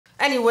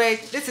Anyway,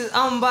 this is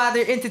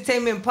Unbothered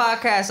Entertainment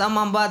Podcast. I'm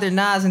Unbothered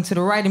Naz, and to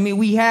the right of me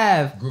we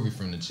have Groovy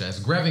from the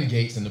chest. Grevin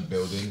Gates in the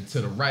building.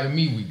 To the right of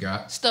me we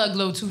got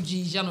StudGlo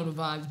 2Gs. Y'all know the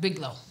vibes. Big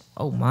Glow.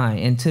 Oh my,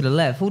 and to the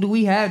left, who do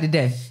we have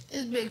today?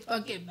 It's big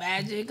fucking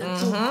Majik.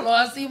 Too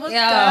flossy. What's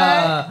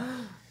good?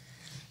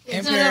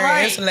 And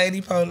it's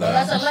Lady Polo.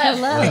 That's a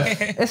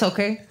left. It's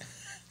okay.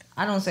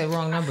 I don't say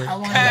wrong number.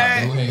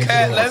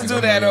 Let's do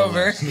that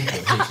over.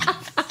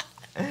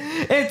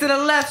 And to the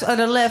left of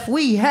the left,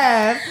 we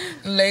have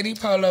Lady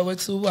Polo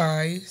with 2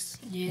 Y's.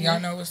 Yeah. Y'all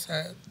know what's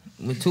up.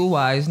 with 2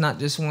 Y's, not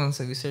just one.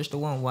 So if you search the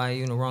one Y,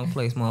 you in the wrong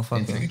place,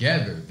 motherfucker. And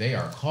together they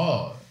are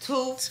called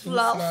Too Flossy.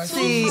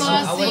 flossy. Too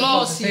I wasn't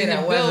supposed to say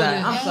that, was I?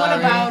 I'm And sorry. what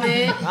about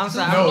it? I'm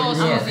sorry. No, I'm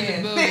you are.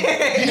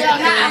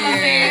 I'm a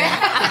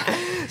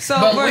fan. So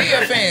But for, we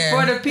a fan.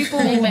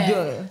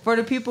 for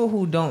the people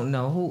who don't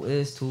know, who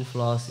is Too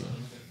Flossy?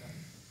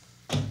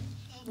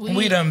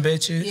 We them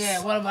bitches.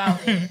 Yeah, what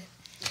about it?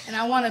 And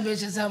I want a bitch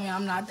to tell me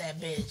I'm not that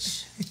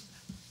bitch.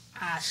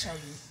 I'll show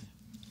you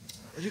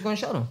What you gonna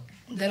show them?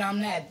 that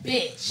I'm that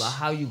bitch. But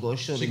how you gonna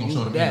show She them gonna you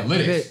show them that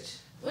analytics. bitch?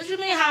 What you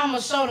mean how I'm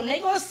gonna show them? They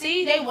gonna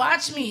see, they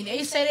watch me.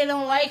 They say they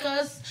don't like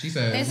us. She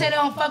said They say they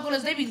don't fuck with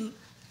us. They be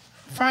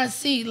front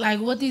seat, like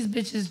what these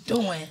bitches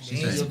doing.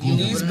 These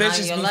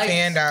bitches be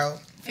fanned out.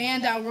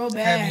 Fanned out real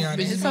Heavy on bad.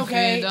 it. It's Bitches be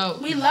okay. fanned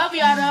out. We love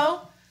y'all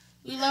though.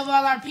 We love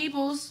all our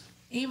peoples.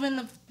 Even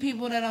the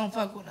people that don't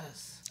fuck with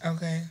us.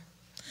 Okay.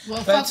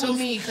 Well, But fuck with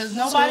me, because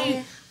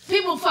nobody...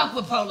 People fuck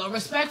with Polo.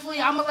 Respectfully,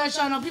 I'm going to let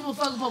y'all know people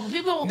fuck with Polo.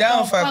 People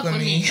Don't fuck with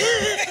me.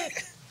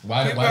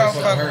 why they People fuck don't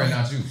with fuck her with and me.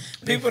 not you?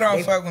 People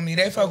don't fuck with me.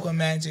 They fuck with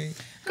Majik.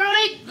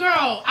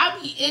 Girl, I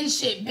be in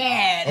shit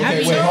bad. I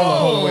Okay, be wait,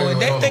 hold on.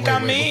 They think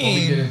I'm Before we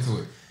mean. get into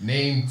it,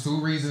 name 2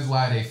 reasons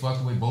why they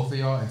fucked with both of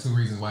y'all and 2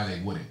 reasons why they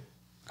wouldn't.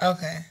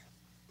 Okay.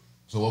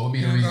 So what would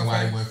be the reason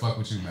why they wouldn't fuck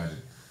with you, Majik?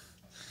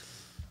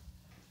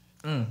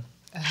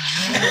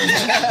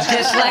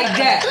 Just like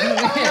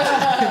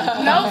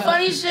that. No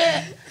funny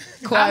shit.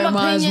 Quiet I'm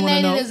minds wanna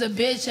opinionated know. as a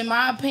bitch, and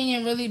my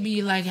opinion really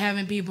be like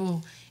having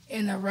people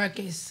in the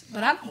ruckus.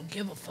 But I don't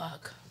give a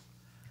fuck.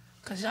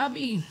 Because y'all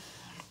be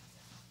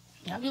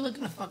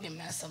looking a fucking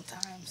mess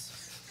sometimes.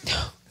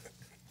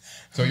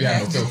 So you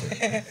have no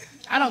filter.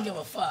 I don't give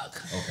a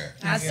fuck. Okay.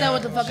 I said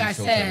what the fuck I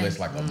Filterless said.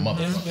 like a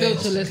motherfucker.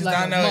 Filterless like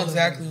I a know mother.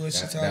 exactly what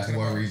she's That's talking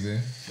one about. reason.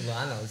 Well,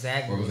 I know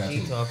exactly What was what that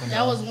she's too? talking That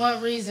about. was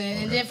one reason.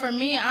 And then for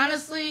me,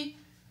 honestly,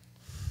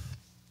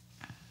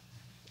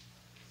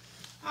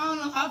 I don't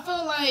know.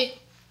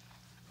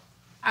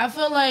 I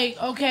feel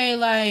like, okay,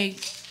 like,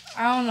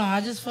 I don't know.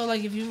 I just feel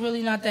like if you're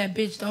really not that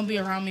bitch, don't be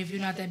around me if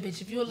you're not that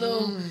bitch. If you're a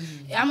little,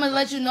 I'm going to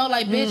let you know,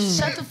 like, bitch,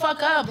 shut the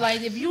fuck up.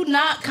 Like, if you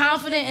not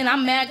confident and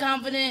I'm mad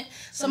confident,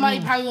 somebody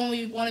probably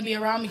won't want to be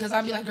around me because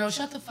I'll be like, girl,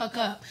 shut the fuck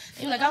up.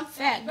 They be like, I'm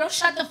fat. Girl,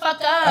 shut the fuck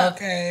up.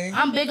 Okay.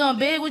 I'm big on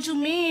big. What you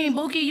mean,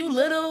 Bookie? You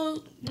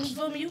little. You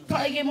feel me? You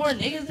probably get more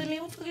niggas than me.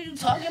 What the fuck are you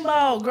talking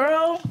about,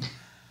 girl?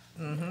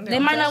 They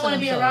might not want to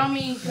be around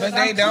me. But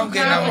they don't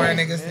get no more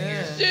niggas than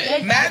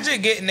you.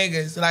 Majik get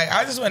niggas. Like,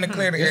 I just want to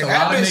clear the air.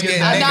 That bitch get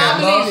I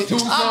niggas.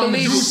 believe it. I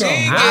believe it. She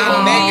get I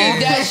believe niggas.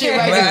 that shit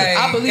right there.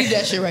 I Like- believe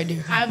that shit right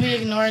there. I be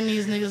ignoring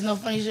these niggas. No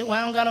funny shit. Why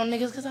I don't got no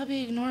niggas? Because I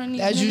be ignoring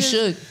these niggas. As you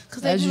should.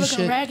 Because they As be you looking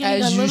should. raggedy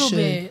As a you little should.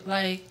 bit.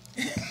 Like,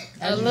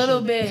 a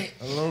little bit.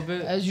 A little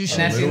bit. As you And should.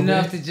 that's little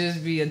enough bit. to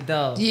just be a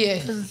dub.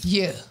 Yeah.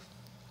 Yeah.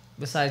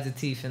 Besides the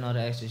teeth and all the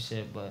extra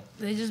shit, but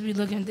They just be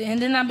looking. And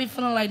then I be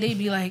feeling like they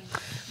be like,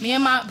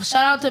 shout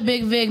out to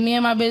Big Vic. Me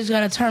and my bitch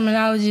got a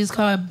terminology. It's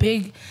called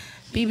Big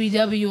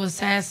BBW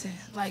Assassin.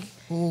 Like,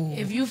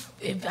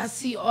 if I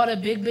see all the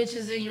big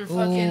bitches in your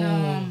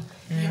fucking,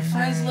 your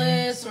friends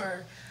list,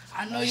 or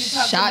I know you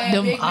talk Shot to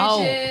them big out.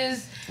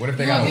 bitches. What if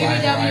they You got a a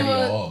wide variety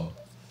BBW, of all?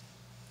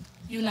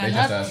 You not They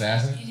just nothing. an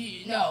assassin?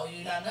 No,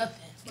 you not nothing.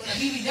 But a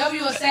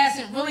BBW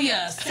assassin, really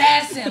a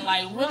assassin,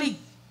 like really,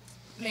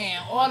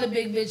 man. All the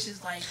big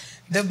bitches, like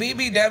The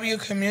BBW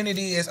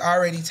community is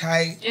already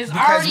tight It's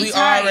because already we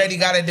tight. already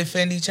gotta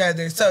defend each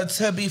other. So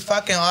to be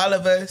fucking all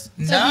of us,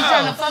 be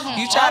trying to fuck on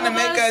you trying to all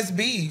of make us? us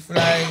beef?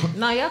 Like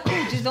nah, y'all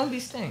cool. Just don't be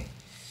stink.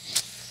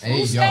 Hey,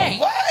 Who's yo.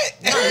 stink? what?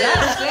 Nah, y'all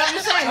don't stink. I'm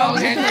just saying. Don't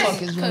be What the stink.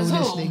 fuck is wrong with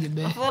this nigga,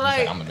 I man? feel like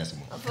I'm gonna mess with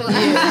him.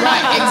 Yeah,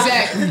 right,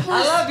 exactly. I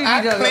love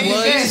I BBW. clean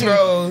boys. these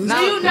rolls. Do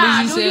you What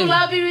not? is he Do you saying?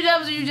 love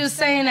BBWs, or you just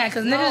saying that?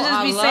 Because niggas No, just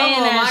I be love saying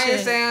them. that I ain't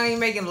shit. saying I ain't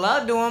making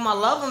love to them. I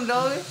love them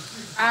though.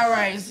 All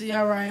right, see,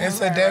 all right. It's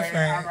all a right,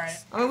 difference. All right.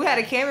 I mean, we had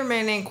a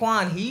cameraman named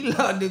Quan. He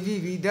loved the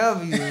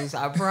BBWs.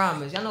 I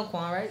promise. Y'all know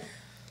Quan, right?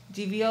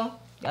 GVO?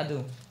 Y'all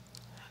do.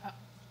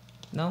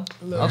 No?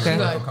 Okay.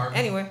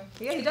 Anyway,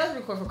 yeah, he does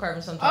record for Carvin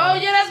Oh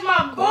sometimes. yeah, that's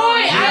my boy.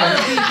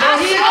 I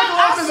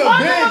He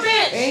swung him a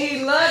bitch. And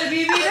he loved the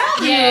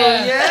BBW.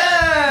 Yeah.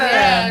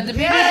 Yeah. The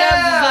BBWs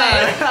is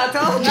like. I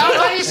told you. No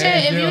funny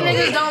shit. If you yo.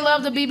 niggas don't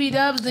love the BB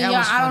dubs, then That y'all,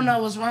 was I don't funny.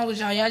 know what's wrong with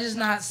y'all. Y'all just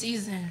not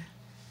seasoned.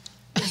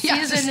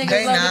 Seasoned niggas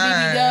they love not. the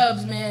BB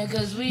dubs, man,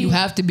 because we. You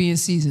have to be in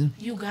season.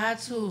 You got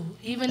to.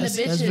 Even That's,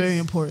 the bitches. that's very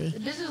important. The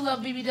bitches love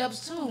BB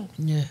dubs too.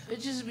 Yeah.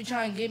 Bitches be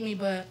trying to get me,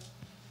 but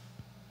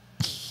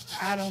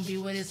I don't be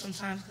with it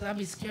sometimes because I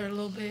be scared a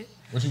little bit.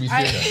 What you be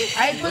scared of?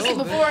 I ate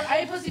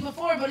pussy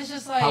before, but it's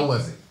just like. How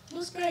was it? It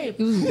was great.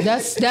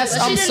 That's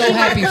I'm so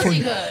happy for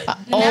you.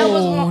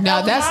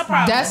 Now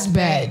that's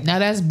bad. Now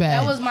that's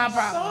bad. That was my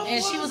problem.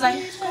 And she was like,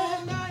 she's like,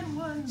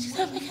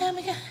 oh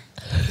my God.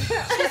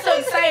 She's so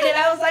excited.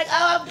 I was like,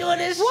 oh, I'm doing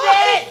this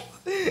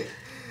shit.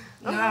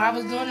 No, I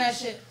was doing that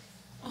shit.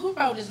 Who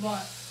wrote this one?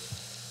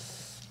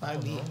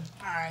 Probably me.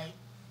 Alright.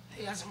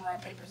 He got some raw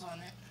papers on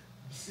it.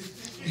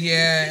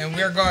 Yeah, and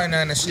we're going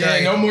on a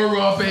strike. Yeah, no more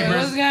raw What's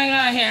papers. going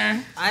on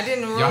here? I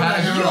didn't roll Y'all that.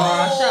 had to do it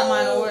I wrong. shot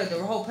mine away,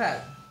 the whole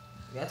pack.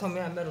 Y'all told me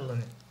I had metal in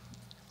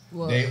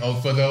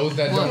it. For those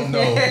that don't know,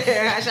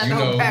 I shot you the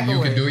whole know, pack you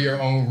away. can do your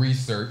own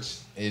research.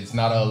 It's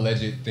not an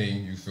alleged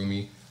thing, you feel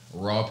me?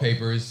 Raw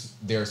Papers,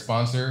 their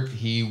sponsor,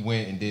 he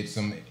went and did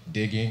some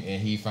digging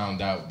and he found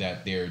out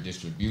that their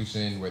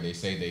distribution, where they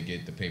say they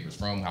get the papers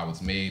from, how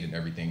it's made and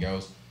everything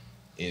else,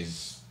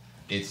 it's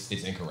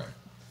incorrect,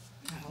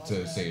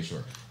 to say it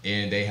short.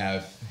 And they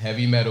have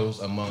heavy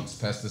metals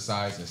amongst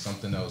pesticides and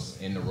something else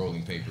in the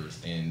rolling papers,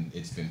 and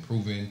it's been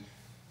proven.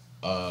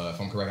 If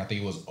I'm correct, I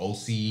think it was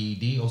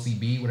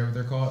OCB, whatever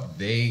they're called.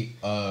 They're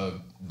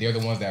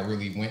the ones that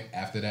really went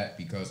after that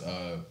because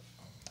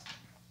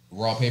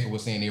Raw Paper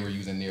was saying they were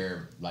using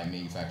their like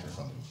manufacturer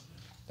companies.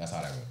 That's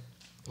how that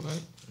went.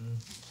 Right.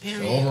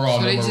 So overall,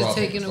 So no they more just raw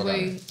taking papers.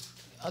 away.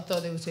 I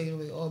thought they were taking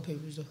away all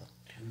papers though.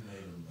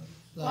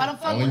 Why the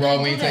fuck Only would raw they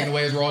we do ain't that? taking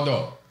away is raw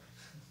dog.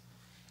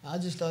 I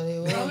just thought they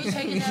were. Why are we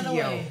taking that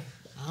away?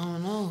 I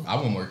don't know. I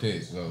want more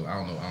kids, so I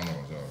don't know.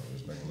 So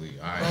respectfully,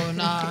 Oh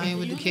nah, I ain't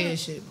with the kid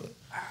shit, but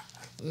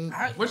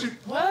What you?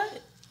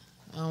 What?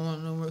 I don't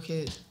want no more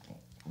kids.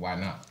 Why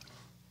not?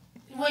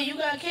 Wait, you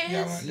got kids?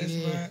 Y'all want this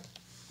Yeah. one?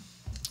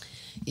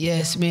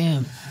 Yes,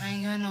 ma'am. I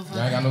ain't got no fucking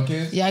Y'all ain't got no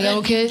kids? Y'all got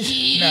no kids?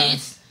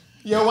 kids.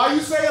 Yo, why you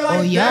say it like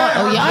Oh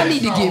y'all need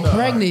to get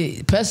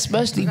pregnant,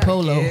 especially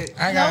Polo.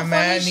 I got No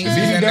mad funny nieces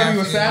shit. and BBW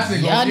nephews.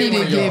 assassin. Y'all need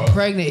to get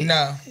pregnant,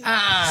 No.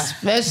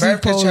 especially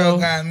Birth control Polo.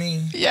 got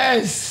me.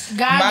 Yes.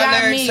 God My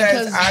got lyric me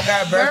says, because I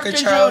got birth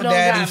control, don't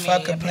daddy, got me,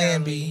 fuck a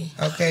plan B.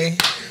 Okay?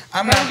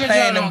 I'm Birth not control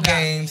playing them don't got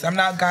me. games. I'm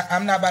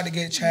not about to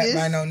get trapped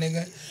by no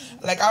nigga.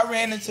 Like, I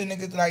ran into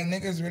niggas, like,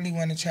 niggas really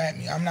want to trap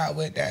me. I'm not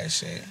with that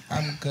shit.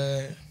 I'm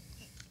good.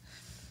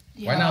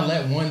 Why not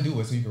let one do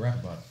it so you can rap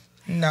about it?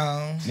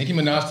 No. Nicki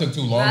Minaj took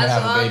too long to That's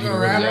have a baby to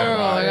really rap Girl,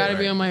 about I it, gotta right?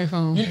 be on my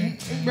phone.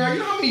 Bro, you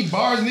know how many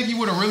bars Nicki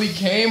would have really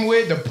came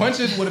with? The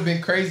punches would have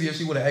been crazy if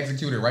she would have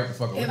executed right the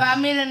fuck away. If I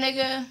meet a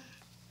nigga,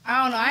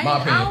 I don't know. My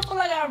I opinion. don't feel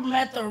like I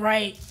met the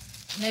right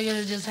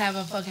nigga to just have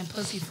a fucking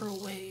pussy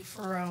fruit with,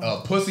 for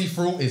real. Pussy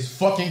fruit is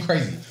fucking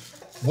crazy.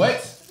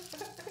 What?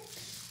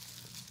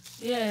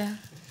 Yeah.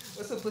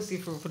 What's a pussy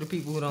fruit for the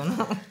people who don't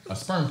know? A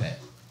sperm pad.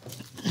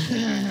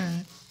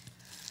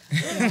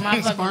 My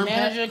fucking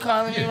manager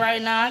calling me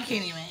right now. I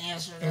can't even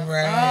answer the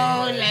Right.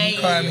 phone. You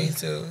call me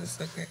too.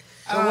 It's okay.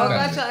 So what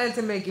got y'all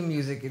into making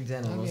music in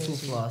general? Too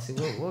flossy.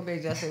 What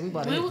made y'all say we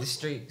about to hit the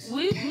streets?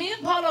 Me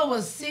and Polo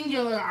was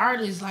singular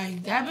artists.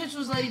 Like, that bitch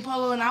was Lady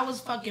Polo and I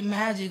was fucking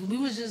Magic. We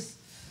was just...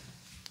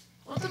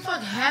 What the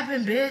fuck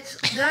happened, bitch?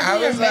 Did I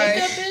do your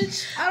makeup,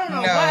 bitch? I don't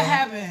know what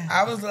happened.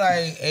 I was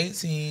like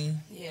 18.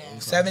 Yeah.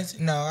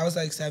 17. No, I was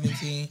like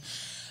 17.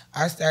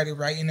 I started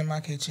writing in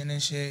my kitchen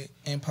and shit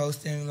and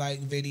posting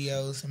like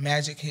videos.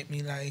 Magic hit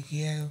me like,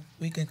 yeah,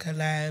 we can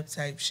collab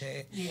type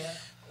shit. Yeah.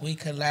 We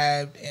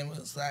collabed and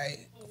was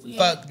like,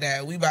 fuck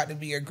that. We about to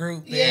be a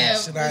group, bitch. Yeah,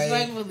 like,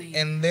 respectfully.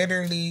 and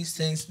literally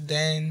since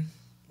then,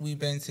 we've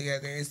been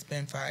together. It's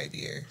been 5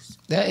 years.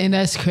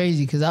 That's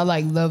crazy because I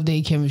like love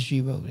their chemistry,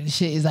 bro. This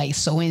shit is like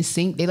so in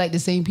sync. They like the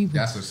same people.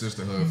 That's a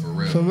sisterhood for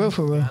real.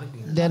 For real.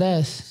 That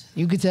ass.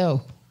 You could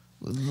tell.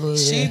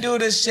 She do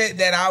the shit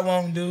that I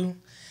won't do.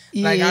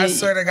 Yeah. Like, I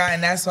swear to God,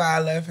 and that's why I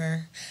love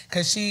her.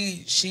 Because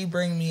she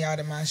bring me out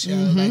of my shell.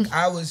 Like,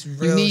 I was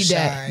real You need shy.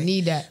 that.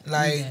 Need that.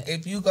 Like, Need that.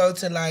 if you go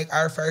to, like,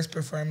 our first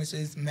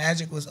performances,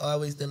 Magic was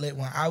always the lit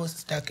one. I was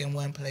stuck in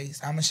one place.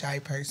 I'm a shy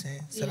person.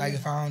 So, like,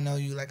 if I don't know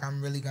you, like,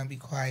 I'm really going to be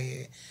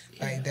quiet.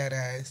 Like, that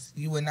ass.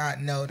 You would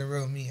not know the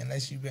real me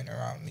unless you've been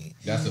around me.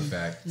 That's a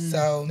fact.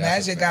 So,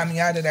 Magic got me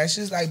out of that.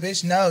 She's like,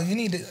 bitch, no, you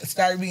need to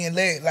start being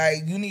lit. Like,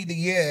 you need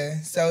to,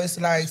 So, it's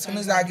like, as soon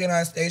as I get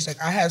on stage,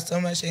 like, I have so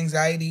much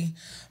anxiety.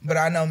 But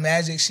I know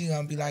Magic, she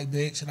gonna be like,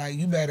 bitch, like,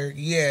 you better,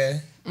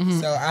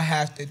 So I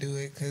have to do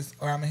it,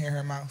 or I'm gonna hear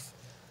her mouth.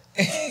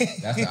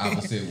 That's the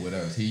opposite with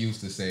us. He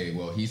used to say,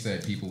 well, he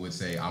said people would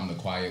say, I'm the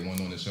quiet one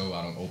on the show.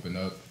 I don't open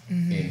up.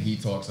 And he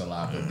talks a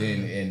lot. But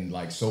then in,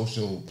 like,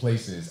 social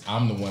places,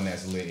 I'm the one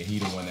that's lit, and he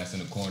the one that's in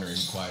the corner, and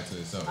he's quiet to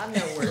himself. I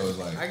network. So it's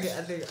like, I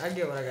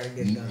get what I gotta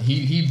get done.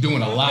 He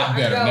doing a lot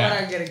better I now. got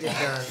what I gotta get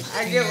done.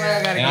 I get what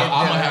I gotta And get done.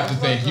 I'm going to have to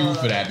thank you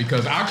for that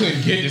because I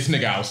couldn't get this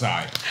nigga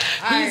outside.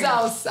 He's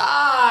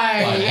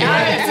outside. Like,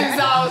 Giannis is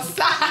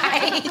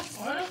outside.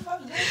 Where the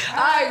fuck did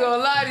I ain't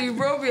gonna lie to you,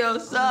 bro. Be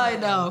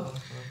outside now.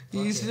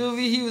 You feel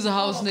me? He was a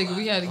house nigga.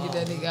 We had to get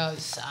that nigga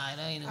outside.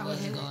 I ain't know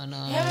what's going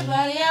on.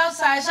 Everybody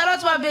outside. Shout out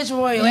to our bitch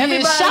Royal.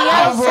 Everybody shout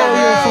out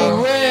outside. Royal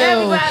for real.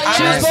 Everybody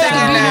She was supposed to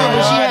outside. be here,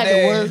 but she had All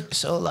day. to work.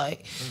 So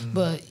like,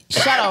 but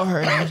shout out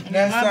her.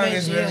 That song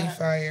is really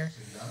fire.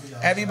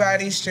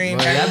 Everybody stream.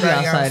 Bro, y'all be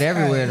outside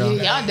everywhere though.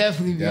 Yeah, y'all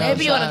definitely be. They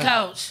be on the outside.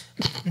 couch.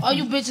 All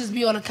you bitches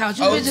be on the couch.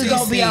 You OTC. bitches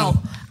gonna be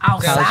outside.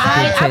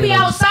 Couch I be potatoes.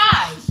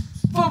 outside.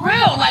 For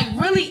real. Like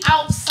really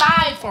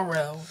outside for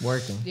real.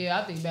 Working. Yeah,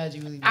 I think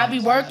Magic really. I be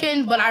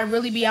working, but I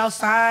really be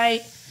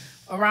outside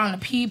around the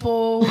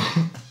people.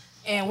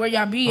 And where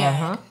y'all be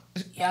at?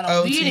 Y'all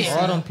don't be there.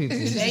 All them people.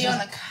 They on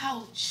the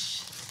couch.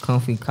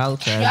 Comfy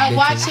couch ass Y'all bitches.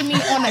 watching me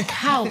on the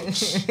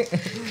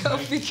couch.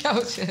 Comfy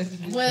couch.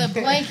 With a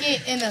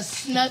blanket and a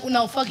snug.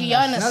 No, fuck it.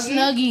 Y'all in a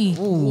snuggie.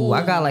 Ooh,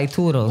 I got like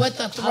 2 of those. With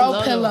a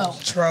throw pillow.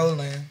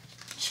 Trolling.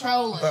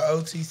 But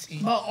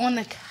OTC. But on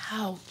the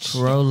couch.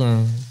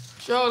 Rolling.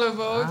 Trolling for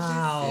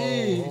Wow.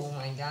 OTC. Oh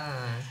my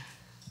god.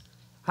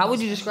 How would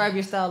you describe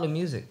your style of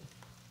music?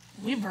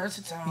 We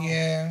versatile.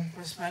 Yeah.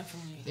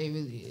 Respectfully. They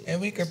really is. And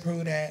we can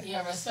prove that.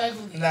 Yeah,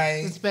 respectfully.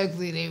 Like,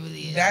 Respectfully, they really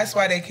is. that's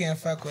why they can't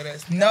fuck with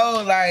us.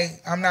 No,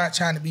 like, I'm not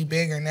trying to be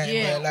big or nothing,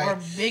 Yeah, but like, or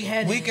big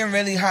headed. we can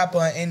really hop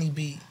on any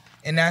beat.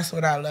 And that's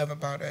what I love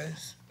about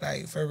us.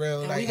 Like, for real.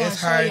 And Like, we gonna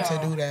it's hard show to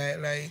y'all. do that.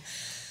 Like,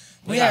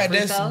 we got had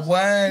this freestyles?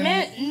 one.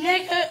 Man,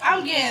 nigga,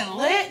 I'm getting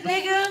lit,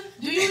 nigga.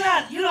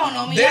 You don't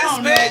know me. This I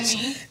don't bitch,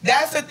 know me.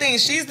 that's the thing.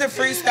 She's the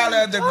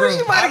freestyler of the group. she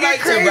about to I get like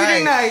to crazy write.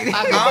 tonight.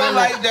 I don't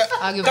like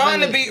I'll the. give Throw in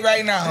the Billy. beat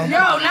right now. Yo,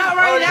 not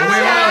right now.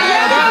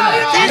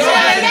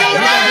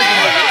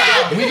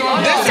 We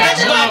gonna This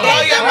bitch gonna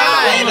blow your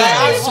mind. Like,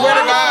 I swear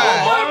to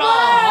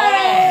God.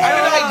 I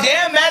be like,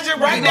 damn, Magic,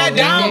 write that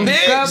down,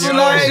 bitch. Couple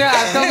more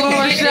shots. Couple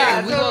more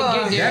shots. We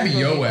gonna get That be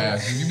your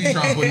ass. You be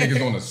trying to put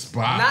niggas on the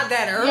spot. Not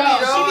that early Yo,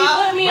 though. she be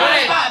putting me on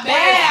the spot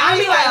bad. I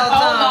be like,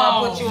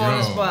 I'll hold put you on. on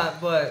the Yo. spot,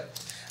 but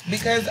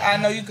Because I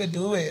know you could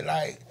do it.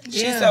 Like,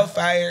 she's Yeah. so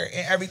fire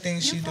in everything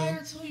she You do.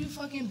 fired too, you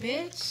fucking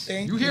bitch.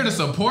 Thank You here to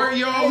support,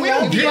 y'all? We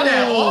don't get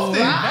that often.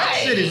 That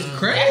shit is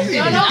crazy.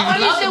 Yo, no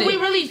funny loving shit. it. We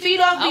really feed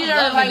off I'm each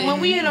other. loving Like it. when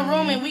we in a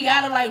room and we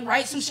gotta like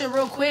write some shit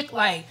real quick.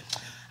 Like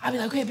I be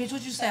like, okay, bitch,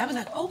 what you say? I be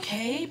like,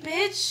 okay,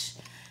 bitch.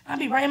 I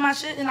be writing my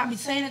shit and I be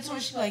saying it to her.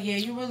 She be like, yeah,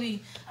 you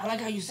really. I like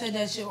how you said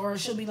that shit. Or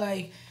she'll be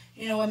like,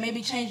 you know what?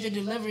 Maybe change your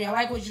delivery. I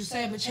like what you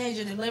said, but change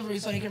your delivery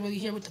so they can really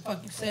hear what the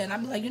fuck you said. And I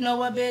be like, you know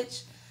what,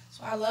 bitch?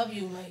 So I love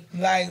you.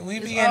 Like we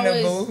be It's in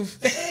the always-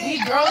 booth.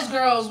 we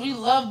girls, we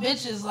love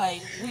bitches.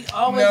 Like we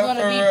always No, gonna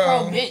for be real.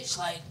 pro bitch.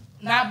 Like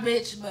not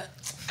bitch, but.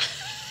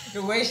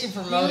 the way she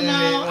promoted You know,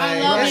 it, I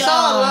like, love it's y'all.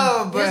 all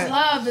love, but This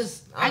love is.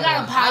 I got a I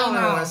don't potty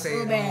know what to mouth say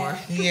real anymore.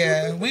 bad.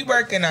 Yeah, we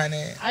working on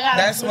it. I got a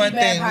That's really one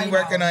bad thing. potty We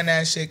working mouth. on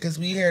that shit because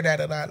we hear that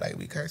a lot. Like,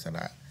 we curse a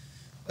lot.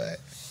 But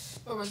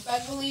But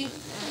respectfully,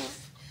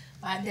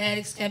 my dad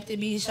accepted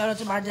me. Shout out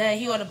to my dad.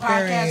 He on the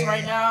podcast period.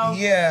 right now.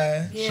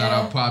 Yeah. Yeah. Shout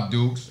out Pop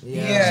Dukes.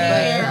 Yeah.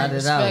 shout it out.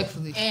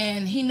 Respectfully.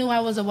 And he knew I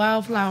was a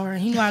wildflower.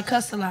 He knew I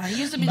cussed a lot. He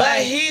used to be But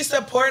like. he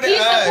supported He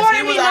us. supported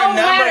He me was no our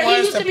matter. number He one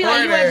used to be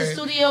like, you at the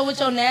supporter. studio with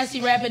your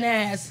nasty rapping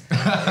ass. Swear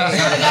to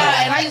God.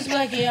 And I used to be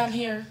like, yeah, I'm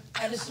here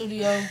at the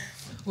studio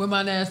With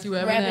my nasty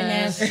rapping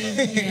ass. rapping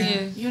nasty.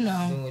 Yeah, you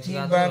know. Doing what He you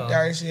gotta bumped do,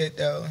 our shit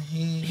though.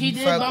 He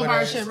did fuck bump with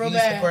our us. shit real he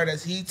bad. support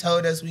us. He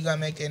told us we gonna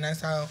make it, and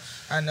that's how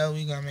I know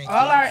we gonna make it.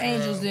 All our for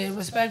angels real. did,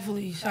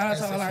 respectfully. Shout out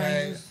That's to a all our fact.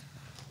 angels.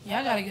 Yeah,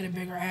 I gotta get a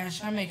bigger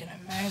ass. I'm making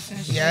a mess and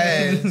shit.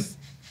 Yes.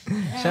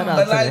 Shout out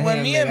But to like the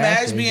when me and handmade Madge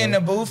ashes, be in though.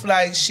 the booth,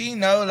 like she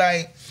know,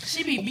 like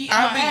She be beating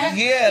I my be- ass.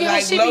 yeah, Yo,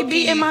 like, she be low-key.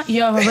 beating my.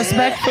 Yo,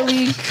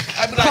 respectfully.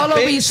 I be like, Polo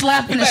be bitch,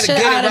 slapping you the better shit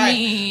get it out of right.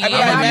 me. I be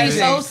And like, I be Magic,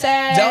 so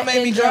sad. don't make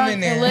me and come drunk in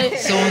there. and lit.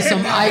 So on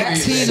some Ike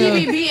She be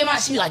Tina. beating my.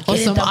 She be like, Or get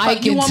it some the fuck.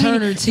 Ike You and want me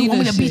Turner to? You want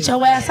me to Tina beat shit.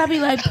 your ass? I be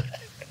like.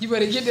 You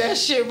better get that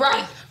shit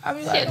right. I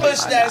be like,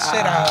 push that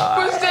shit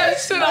out. Push that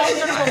shit out. We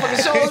got these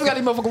motherfucking shows. We got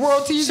these motherfucking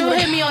world TVs. She'll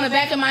hit me on the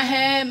back of my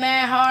head,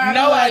 mad hard.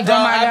 No, be I like, don't.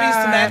 Oh my I be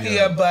God. smacking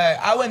your butt.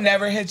 I would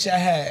never hit your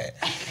head.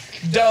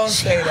 Don't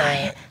say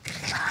that.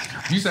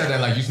 You said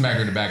that like you smacked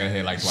her in the back of the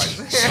head like twice.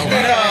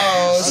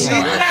 No,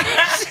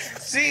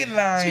 she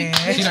lying.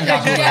 She done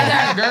got you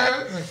like,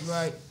 girl.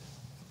 Right.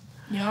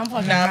 Yo, I'm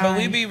fucking Nah, but we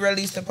lying. be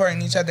really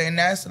supporting each other, and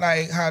that's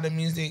like how the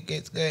music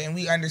gets good, and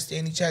we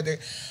understand each other.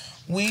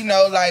 We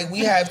know like we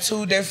have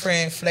two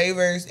different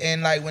flavors,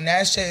 and like when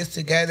that shit is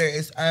together,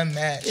 it's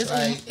unmatched.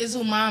 It's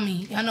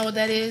umami. Y'all know what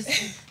that is?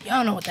 Y'all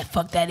don't know what the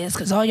fuck that is,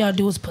 because all y'all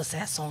do is put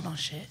sassone on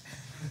shit.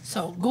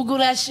 So Google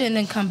that shit and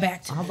then come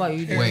back to How me. about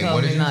you just Wait, tell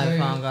what me did you now say?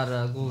 if I don't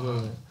gotta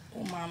Google it?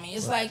 Umami.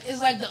 It's like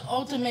the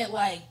ultimate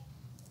like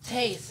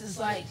taste. It's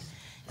like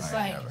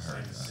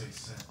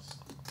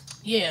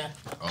yeah.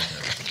 Okay.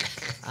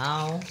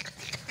 Ow.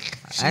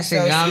 She That so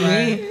shit got smart.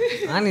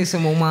 me. I need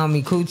some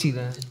umami coochie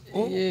then.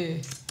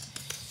 Yeah.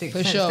 Six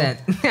For cents sure.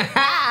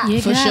 that.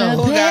 You For gotta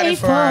sure. Who got pay it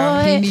for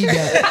him? He it. need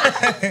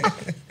that.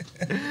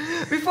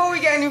 Before we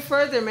get any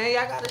further, man,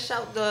 y'all gotta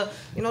shout the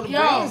Yo.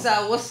 brains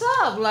out. What's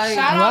up? Like,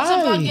 Shout out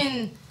to Right.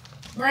 fucking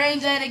Brain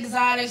Jet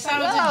Exotic.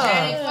 Shout out Yeah.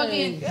 to Jetty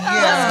fucking.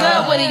 Yeah. What's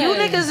good with it? You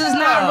niggas is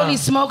not really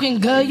smoking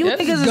good. You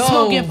Let's niggas is go.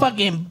 smoking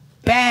fucking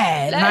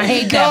bad. And I Let's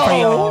hate that for go.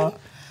 y'all.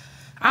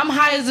 I'm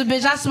high as a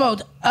bitch. I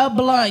smoked a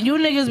blunt. You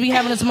niggas be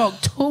having to smoke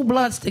 2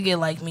 blunts to get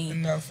like me.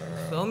 No, for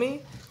real. feel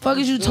me? Fuck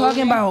is you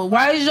talking about?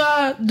 Why is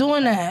y'all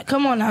doing that?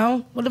 Come on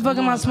now. What the fuck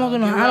am I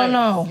smoking on? I don't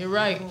know. Get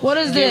right. What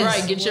is this? Get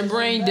right. Get your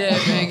brain dead,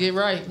 man. Get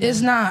right. It's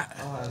not.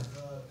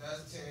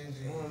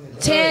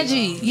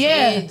 Tangy.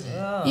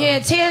 Yeah. Yeah,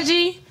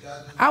 Tangy.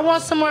 I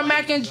want some more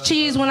mac and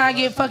cheese when I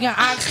get fucking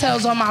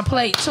oxtails on my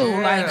plate too.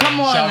 Like,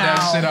 come on Shout now.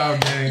 that shit out,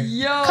 gang.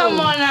 Yo. Come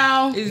on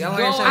now.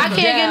 I can't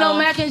get no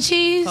mac and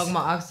cheese. Talking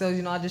about oxtails,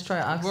 you know, I just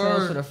tried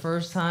oxtails for the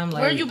first time.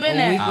 Like, where you been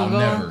at? I'll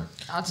never.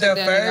 I took that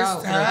nigga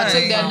out. I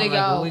took that nigga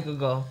out a week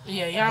ago.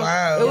 Yeah, y'all.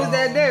 Wow. It was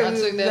that day. I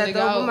took that nigga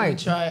out mic. and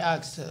tried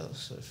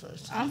oxtails for the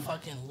first time. I'm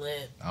fucking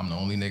lit. I'm the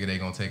only nigga they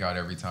gonna take out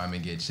every time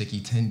and get chicky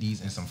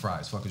tendies and some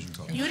fries. Fuck is you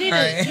talking? You need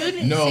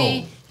to No.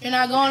 see. You're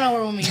not going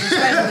nowhere with me,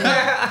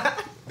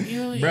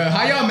 respectfully. Bro,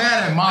 how y'all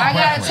mad at my I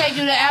gotta preference? take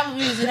you to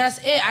Applebee's and that's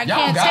it. I Y'all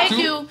can't got take to.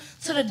 you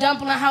to the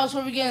dumpling house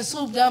where we getting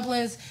soup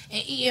dumplings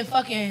and eating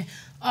fucking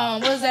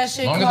what is that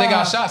shit As long called? as they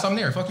got shots, I'm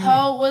there. Fuck you.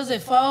 Pho, what is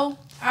it, pho?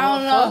 I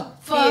don't know.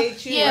 Pho.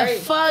 P-H-U, Yeah, right?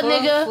 pho, Pho,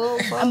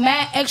 nigga. pho.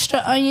 Mad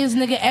extra onions,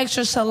 nigga,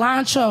 extra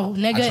cilantro,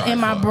 nigga, tried in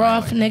my pho,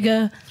 broth, I like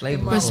nigga.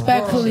 Flavorful.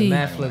 Respectfully.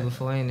 Mad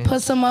flavorful, ain't it?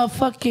 Put some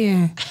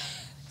motherfucking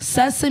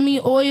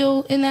sesame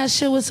oil in that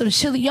shit with some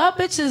chili. Y'all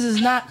bitches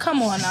is not,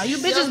 come on now. You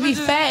bitches be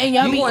fat and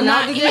y'all You be want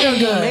not not to get eating it,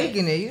 good.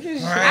 making it. You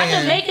just I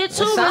can make it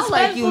too, It sound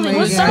like you respectfully.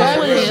 What's making up it.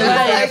 with it? Sound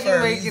Like, like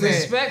you making it.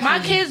 Respect. my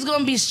kids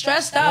gonna be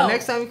stressed Well, out.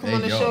 next time you come on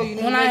the Hey, yo. show, you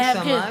need When to I make have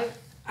some, kids. right?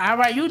 All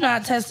right, you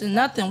not testing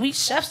nothing. We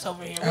chefs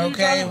over here. What are you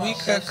Okay, talking we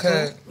about?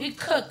 cook. We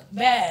cook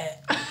bad.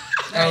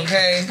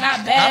 Okay.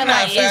 Not bad, I'm not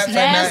like fat it's for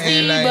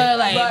nasty, nothing, like- but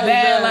like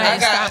bad, like I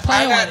stop got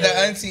playing with the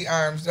it. auntie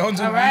arms. Don't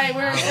do All right,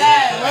 where's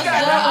that? What's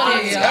up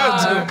with it?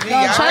 Don't do me.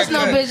 Don't I trust no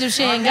cook. bitch if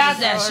she ain't got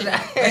that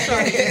shit.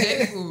 Trying to get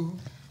their food.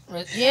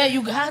 Yeah,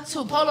 you got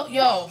to. Polo,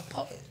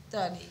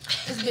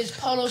 this bitch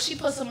Polo, she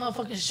put some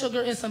motherfucking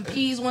sugar in some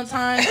peas one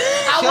time.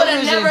 I would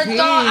have Sugars and never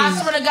thought. I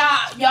peas. swear to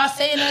God, y'all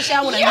saying that shit,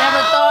 I would have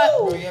never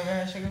thought. Bro, you ever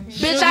had sugar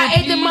peas? Bitch, I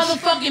ate the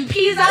motherfucking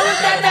peas. I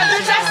looked at that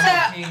bitch.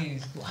 I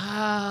said,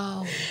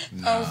 Wow.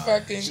 I'm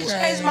fucking she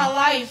crying. changed my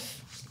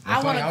life. I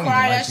That's want to funny, I don't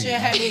cry. even That like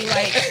shit had me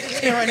like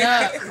tearing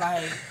up.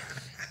 Like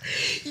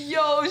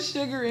Yo,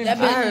 sugar and that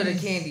I heard bitch.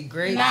 of candy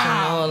grapes Nah.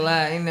 and all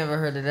that. I ain't never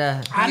heard of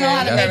that. I know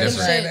how to you make gotta them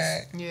try shits.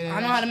 that. Yeah.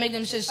 I know how to make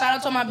them shit. Shout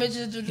out to my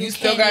bitches to do You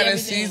still candy, gotta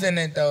everything. season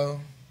it though.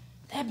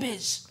 That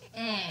bitch.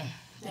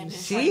 That bitch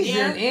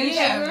Season right there. in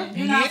Yeah. sugar?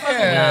 You not Yeah. fucking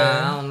with me. Nah,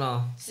 I don't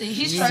know. See,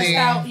 he stressed See.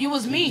 out. You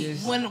was me.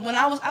 When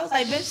I was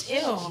like, bitch,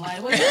 ew.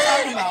 Like, what you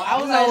talking about? I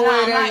was No like, nah, way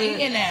I'm not that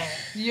eating that.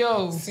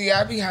 Yo. See,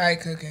 I be high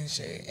cooking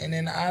shit, and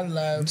then I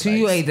love. So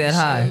you ate that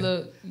high?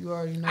 Look, you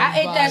already know. I the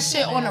ate that vibes,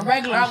 shit on man. a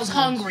regular. I was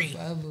hungry.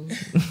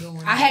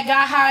 I had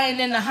got high and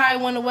then the high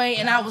went away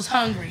and I was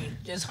hungry.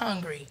 Just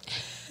hungry.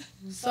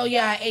 So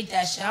yeah, I ate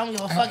that shit. I don't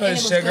give a fuck. I and put it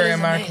was sugar good as in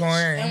a my bitch.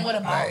 corn. And what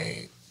about it?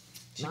 Like,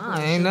 Nah,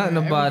 ain't nothing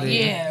about it.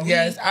 Yeah.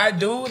 yes, I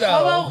do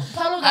though.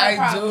 Polo got a I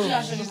problem. do. She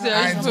got sugar She said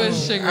I she problem. put do.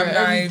 sugar I'm in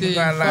not everything. even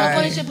gonna Well,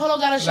 funny lie. shit, Polo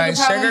got a sugar Like,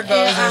 problem. sugar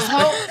goes and I in-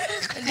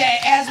 hope that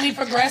as we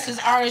progress, his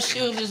artist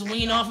she'll just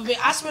wean off of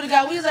it. I swear to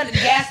God, we was at the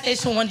gas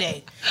station one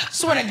day.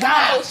 Swear to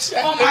God.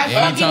 Oh my fucking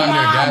Anytime there's a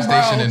gas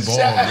mom, station bro.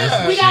 involved,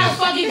 this We is got a shit.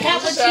 fucking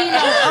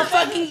cappuccino, a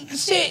fucking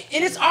shit,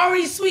 and it's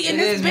already sweet.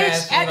 And It this is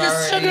bitch mad at the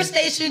sweet sugar already.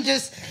 station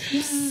just.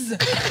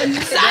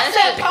 I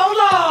said,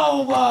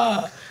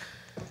 Polo.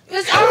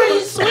 It's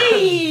already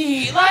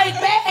sweet, like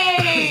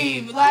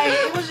babe, like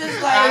it was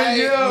just like.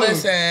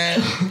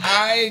 Listen,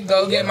 I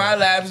go get my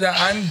labs done.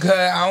 I'm good.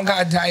 I don't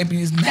got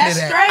diabetes. None That's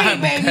of that. straight, I'm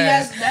baby. good.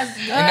 That's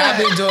good. And I've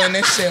been doing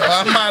this shit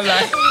all my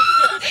life.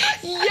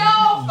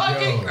 Yo,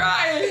 fucking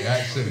crying.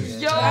 That shit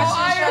is. Yo,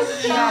 I am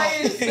stresses me out.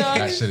 crying, son.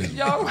 That shit is-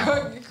 Yo, I'm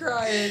fucking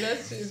crying. That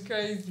shit is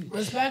crazy.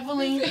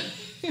 Respectfully,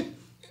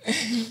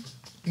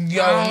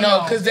 Yo, I don't no,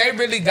 know. because they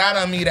really got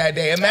on me that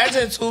day.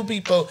 Imagine two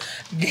people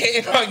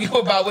getting on you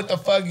about what the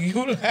fuck you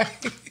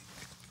like.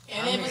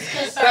 and it was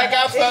concerning. Like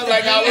I felt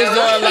like I was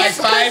doing like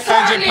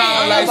 500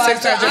 pound, like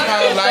 600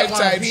 pound life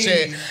type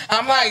shit.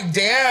 I'm like,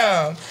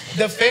 damn,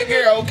 the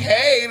figure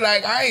okay.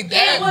 Like I ain't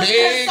that It was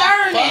big.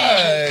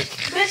 concerning.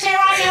 Fuck. Bitch, here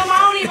I am.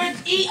 I don't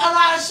even eat a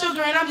lot of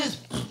sugar, and I'm just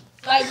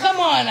like, come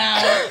on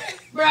now,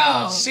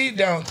 bro. She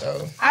don't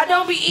though. I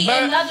don't be eating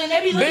But, nothing. They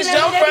be looking Bitch, at me.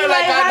 don't They be feel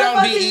like how I the don't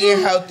fuck be is eating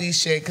you? healthy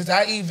shit, cause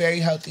I eat very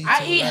healthy too.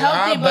 I eat Like, healthy,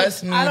 I'll but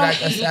bust me I don't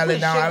like a eat- salad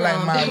down. I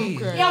like my. Yo,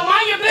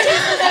 mind your business,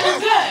 'cause that was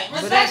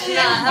good. Respectfully,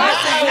 that was not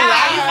good.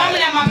 Nah, you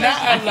coming at my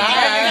Not a business.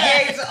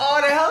 lie. It's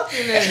all the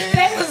healthiness.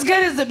 They was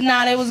good as a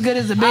they was good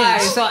as a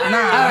bitch. All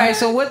right,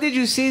 so what did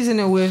you season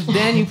it with?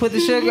 Then you put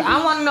the sugar.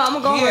 I want to know. I'm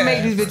gonna go over and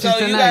make these bitches So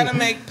you tonight. gotta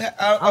make.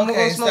 I'm gonna go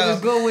Okay, smoke so this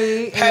good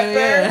weed.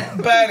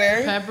 pepper,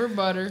 butter. Pepper,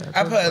 butter.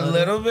 I put a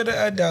little bit of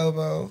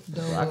adobo.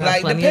 I got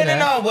Like plenty of depending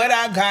that. on what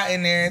I got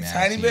in there, Nasty.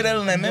 tiny bit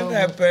of lemon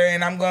pepper,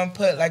 and I'm gonna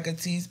put like a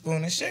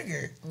teaspoon of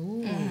sugar.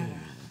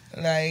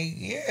 Like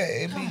yeah,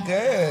 it'd be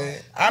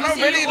good. I don't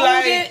really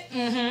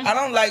like. I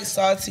don't like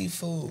salty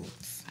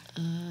foods.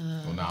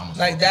 Well, nah, I'm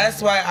Like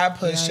that's why I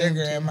put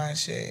sugar in my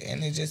shit,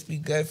 and it just be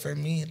good for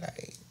me.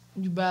 Like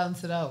You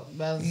balance it out.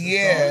 Balance it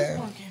yeah,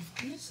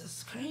 This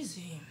is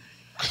crazy.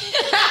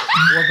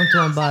 Welcome to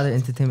Unbothered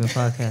Entertainment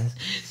Podcast.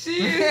 She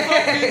is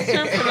fucking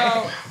tripping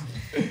out.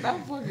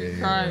 I'm fucking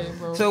crying,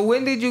 bro. So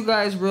when did you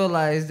guys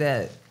realize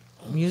that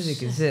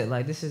music is it?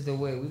 Like, this is the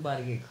way we about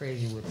to get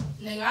crazy with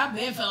it. Nigga, I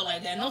been felt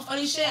like that. No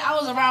funny shit. I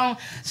was around.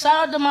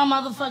 Shout out to my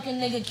motherfucking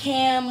nigga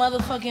Cam,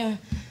 motherfucking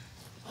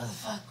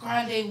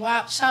Grande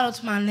WAP. Shout out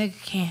to my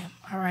nigga Cam.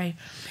 All right.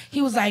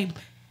 He was like,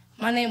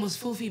 my name was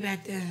Foofy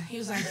back then. He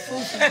was like,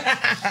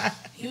 Foofy,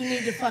 you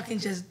need to fucking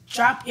just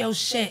drop your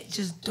shit.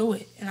 Just do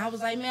it. And I was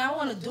like, man, I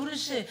want to do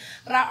this shit.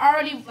 But I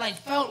already like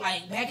felt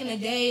like back in the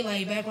day,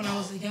 like back when I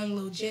was a young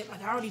little jit,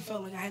 like I already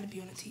felt like I had to be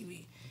on the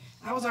TV.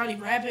 I was already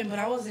rapping, but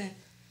I wasn't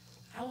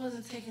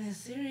taking it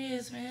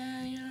serious,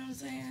 man. You know what I'm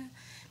saying?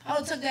 If I would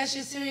have took that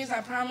shit serious, I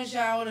promise you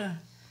I would have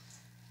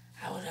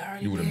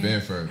already You would have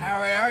been further. I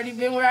would already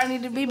been where I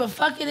need to be. But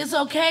fuck it, it's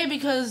okay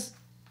because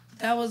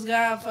that was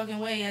God's fucking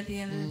way at the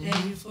end of the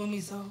day, you feel me?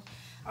 So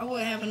I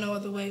wouldn't have it no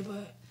other way,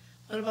 but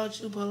what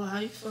about you, Polo? How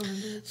you feeling,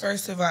 bitch?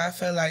 First of all, I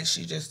feel like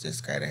she just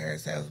discredited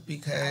herself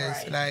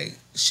because, like,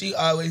 she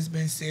always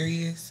been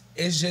serious.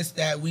 It's just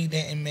that we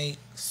didn't make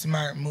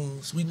smart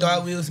moves. We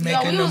thought we was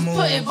making the moves. We was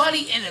putting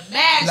Buddy in the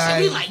bag, so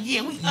we like,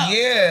 yeah, we up.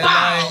 Yeah,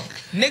 Bow. like,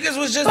 niggas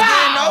was just Bow.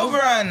 getting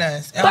over on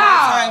us. And Bow.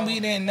 all the time we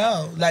didn't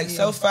know. Like,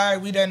 so far,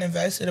 we done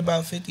invested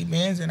about 50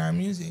 bands in our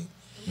music.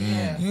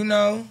 Yeah. You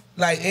know?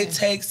 Like, it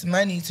takes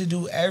money to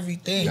do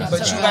everything, Yeah.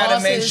 but you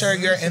gotta make sure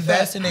you're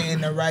investing it in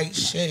the right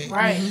shit.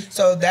 Right.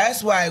 So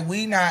that's why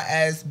we not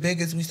as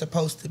big as we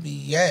supposed to be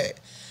yet.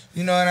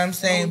 You know what I'm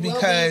saying?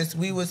 Because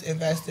we was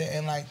invested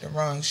in, like, the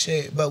wrong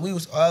shit. But we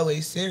was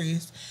always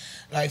serious.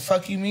 Like,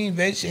 fuck you mean,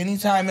 bitch.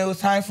 Anytime it was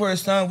time for a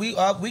song, we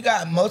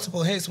got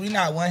multiple hits. We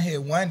not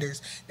one-hit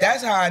wonders.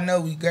 That's how I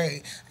know we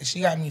great. And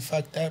she got me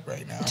fucked up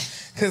right now.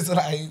 Because,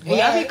 like, what?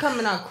 Y'all be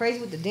coming out crazy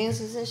with the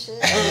dances and shit.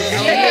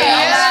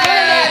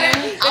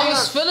 I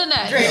was feeling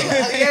that.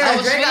 I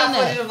was feeling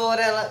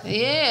that.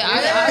 Yeah,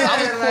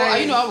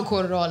 I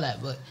recorded all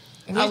that, but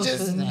I was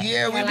feeling that.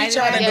 Yeah, we be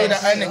trying to do the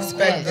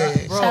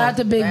unexpected. Shout out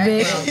to Big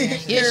Vic.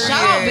 Yeah, shout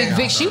out Big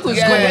Vic. She was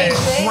going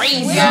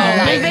crazy.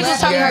 Big Vic is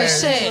talking her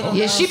shit.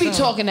 Yeah, she be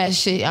talking that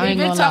shit. I ain't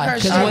gonna lie.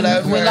 Because I when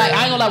love her. like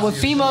I ain't gonna lie, when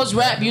females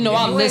rap, you know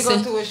I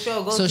listen. Go to a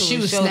show, So she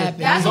was snapping.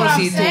 That's what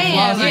I'm saying.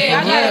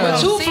 Yeah, but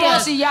Too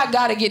Flossy, y'all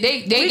gotta get.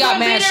 They got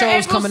mad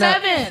shows coming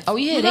up. Oh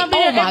yeah, oh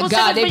my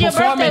god, they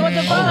performing.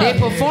 They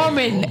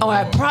performing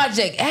on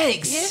Project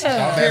X.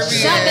 Yeah.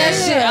 Shout that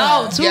shit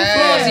out. Too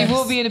Flossy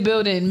will be in the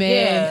building,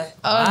 man.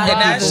 And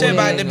that shit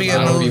about to be a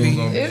movie.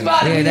 It's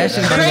about to be a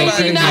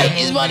crazy night.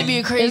 It's about to be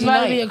a crazy night. It's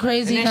about to be a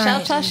crazy night.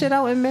 Shout y'all shit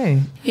out in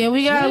May. Yeah,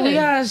 we got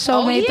a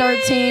show May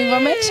 13th. But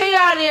make sure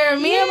y'all there.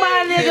 Me and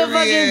my nigga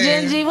fucking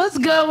Genji. What's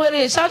good with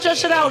it? Shout your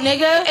shit out,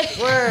 nigga.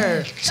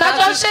 Word. Shout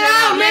your shit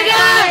out,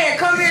 nigga.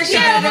 Come here, shout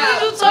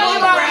Yeah, what you talking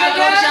about,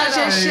 nigga? Shout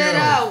your shit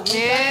out,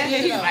 man.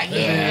 He's like,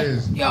 yeah.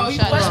 Yo, you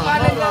push my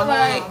nigga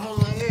like. Hold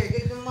on, here,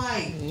 get the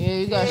mic. Yeah,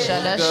 you gotta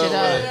shout that shit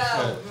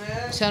out.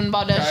 Tell them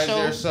about that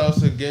show. Yourself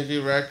to Genji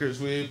Records.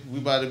 We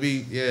about to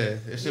be,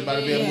 it's about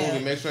to be a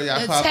movie. Make sure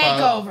y'all pop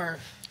out. TakeOver.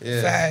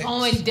 Yeah.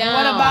 Going down.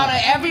 What about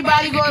it?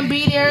 Everybody gonna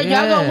be there.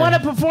 Y'all gonna want to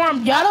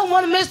perform. Y'all don't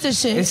want to miss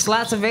this shit. Is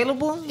slots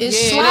available?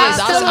 It's Yeah, slots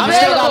it is. still I'm available.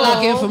 still gonna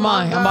lock in for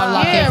mine. I'm about to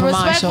lock in for mine.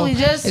 So respectfully,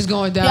 just it's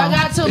going down. Y'all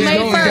got till May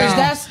 1st.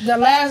 That's the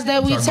last day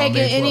we taking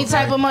any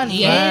type of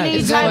money. Any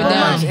It's type going of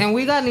down. money. And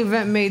we got an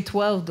event May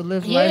 12th, the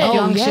Live Yeah. Life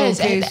Young Oh, yes.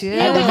 Showcase.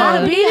 Yeah, we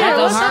gotta be there. At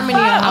the What's the Harmony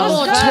fuck? House. I'm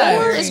on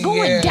tour. It's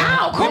going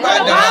down. Come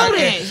on about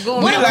it. It's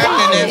going We down.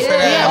 locking in for Yeah,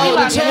 that. we Oh,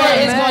 the locked tour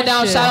in. is going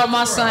down. Shit. Shout out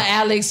my son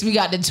Alex. We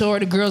got the tour,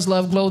 the Girls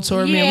Love Glow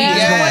tour. Man, we Yeah.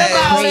 is What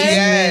going about crazy. it?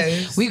 Man.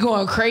 Yes. We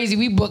going crazy.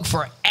 We booked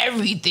for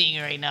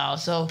everything right now.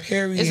 So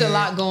Period. it's a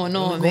lot going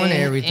on, We're going man.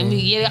 to everything.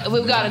 And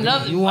we got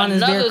another You want us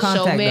there, show,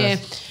 contact man.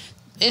 us.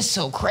 It's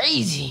so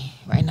crazy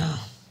right now.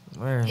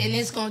 Word. And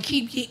it's gonna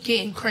keep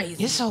getting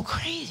crazy. It's so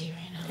crazy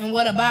right now. And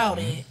what about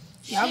it?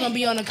 Y'all gonna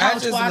be on the I couch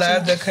just watching.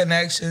 love the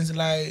connections.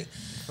 Like,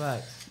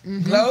 Facts.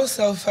 Glow's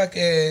so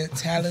fucking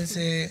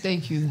talented.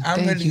 Thank you. I'm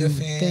Thank really you. a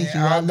fan. Thank you.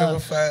 I I don't give a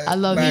love. fuck. I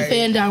love Be Like,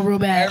 fan down real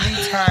bad.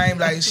 every time,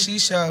 like, she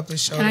show up and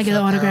show Can I the get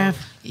an fuck autograph?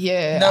 out.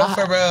 Yeah. No,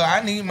 for real.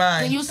 I need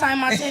mine. Can you sign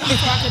my titty so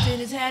I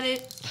can take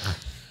it?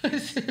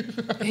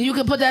 And you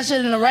can put that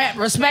shit in a rap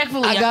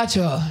respectfully. I got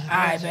y'all.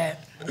 Alright,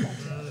 bet.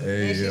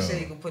 Hey, And she yo.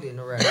 said you can put it in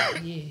the rap.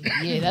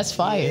 Yeah, that's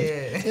fire.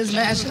 Yeah. This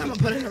man shit, I'm gonna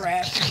put it in a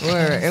rap.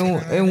 Word.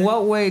 In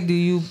what way do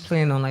you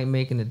plan on like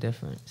making a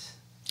difference?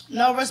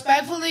 No,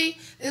 respectfully,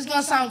 it's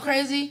gonna sound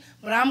crazy,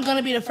 but I'm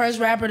gonna be the first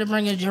rapper to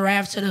bring a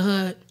giraffe to the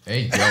hood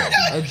Hey,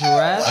 yo. A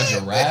giraffe? A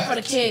for giraffe?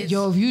 the kids.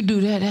 Yo, if you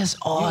do that, that's You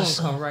gonna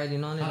awesome. come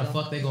writing on it? How the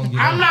though? fuck they gonna get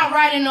I'm on not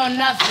writing on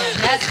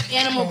nothing. That's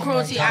animal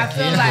cruelty. I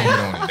feel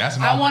like That's I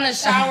my. want to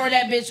shower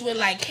that bitch with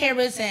like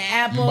carrots and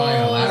apples You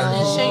buying a ladder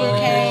and for sugar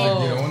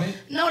cane. Get on it?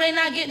 No, they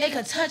not getting. They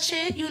could touch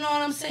it. You know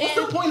what I'm saying?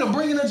 What's the point of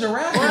bringing a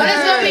giraffe? But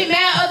it's gonna be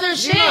mad other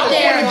shit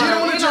there. Get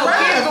on a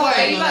giraffe.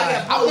 Like,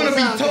 I want to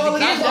be tall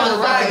and Kids wanna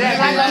ride that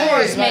Like a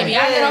horse, maybe.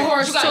 I get a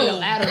horse You got too. your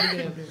ladder to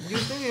get up there.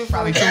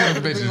 Probably two of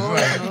the bitches.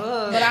 Right?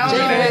 But I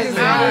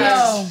don't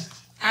know.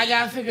 I I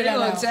gotta figure that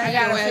out. I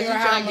gotta figure out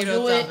how I'm gonna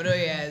do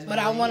it. But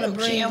I want to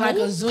bring like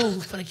a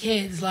zoo for the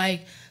kids,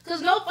 like,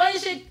 cause no funny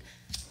shit.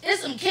 There's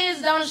some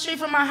kids down the street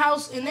from my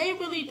house, and they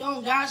really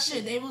don't got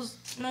shit. They was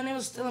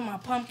stealing my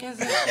pumpkins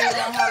and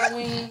shit on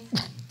Halloween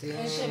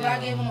and shit. But I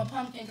gave them a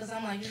pumpkin because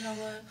I'm like, you know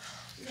what?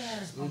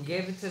 You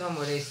gave it to them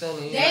or they stole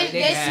it?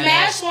 They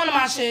smashed one of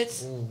my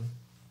shits. Ooh.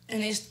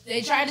 And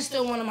they tried to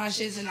steal one of my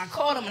shits, and I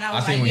called them, and I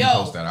was like, yo. I seen when you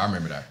post that. I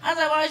remember that. I was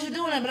like, why are you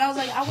doing that? But I was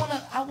like,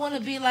 I wanna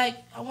be like,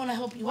 I wanna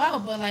help you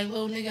out, but like,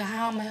 little nigga,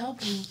 how am I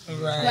help you?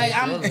 Right.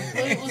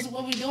 Like,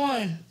 what we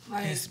doing?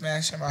 Like, it's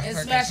smashing my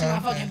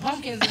fucking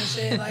pumpkins and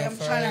shit. Like, I'm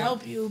trying to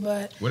help you,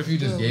 but. What if you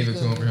just gave it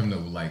to him for him to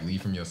like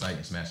leave from your site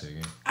and smash it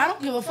again? I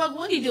don't give a fuck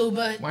what he do,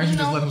 but. Why didn't you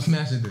just let him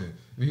smash it then?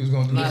 He was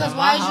gonna do because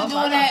why you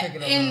doing that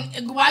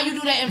why you do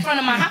that in front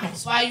of my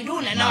house? Why you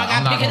doing that? No, I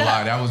gotta pick it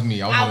up. That was me.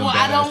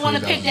 I don't want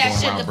to pick that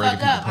shit the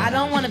fuck up. I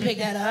don't want to pick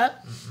that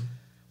up.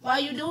 Why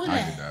you doing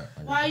that?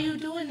 Why you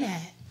doing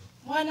that?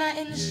 Why not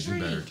in the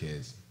street? Better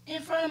kids.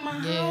 In front of my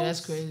house. Yeah,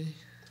 that's crazy.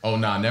 Oh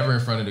nah, never in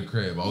front of the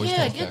crib. Always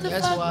get the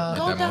fuck.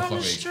 Go down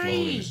the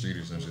street.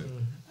 Or some shit.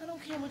 I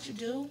don't care what you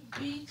do.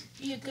 Be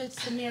a good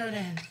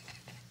Samaritan.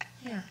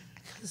 Here.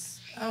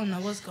 I don't know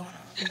what's going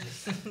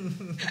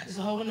on. Just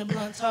holding the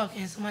blunt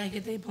talking. Somebody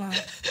get their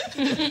blunt.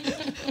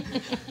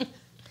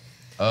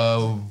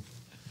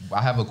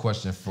 I have a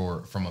question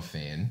from a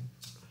fan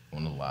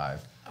on the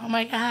live. Oh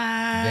my God.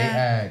 They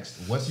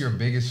asked, what's your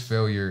biggest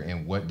failure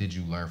and what did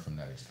you learn from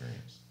that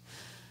experience?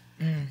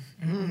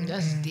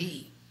 That's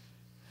deep.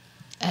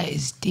 That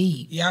is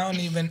deep. Y'all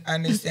don't even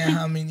understand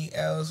how many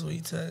L's we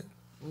took.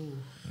 Ooh.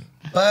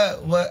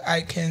 But what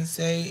I can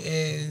say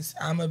is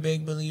I'm a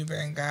big believer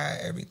in God.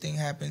 Everything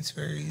happens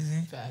for a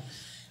reason.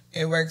 Facts.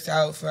 It works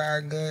out for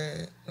our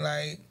good.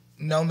 Like,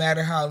 no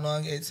matter how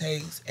long it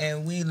takes.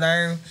 And we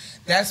learn.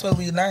 That's what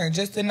we learn.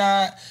 Just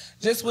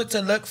what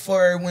to look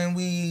for when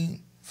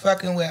we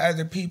fucking with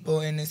other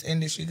people in this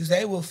industry. Because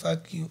they will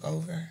fuck you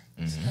over.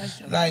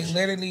 Mm-hmm. Like,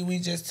 literally, we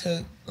just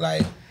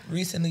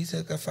recently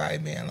took a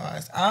 5-man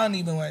loss. I don't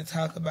even want to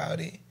talk about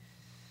it.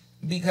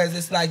 Because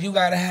it's like you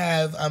gotta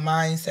have a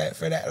mindset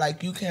for that.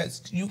 Like you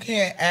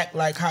can't act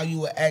like how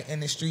you would act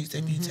in the streets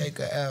if you take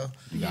a L.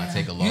 You gotta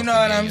take a loss. You know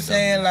what I'm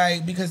saying?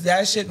 Like, because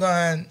that shit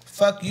gonna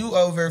fuck you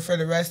over for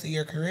the rest of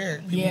your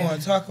career. People wanna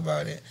talk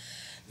about it.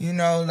 You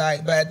know,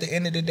 like, but at the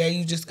end of the day,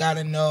 you just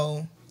gotta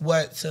know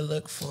what to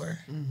look for.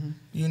 Mm-hmm.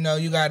 You know,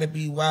 you gotta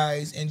be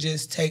wise and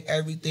just take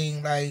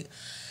everything like.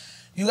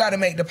 You got to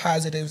make the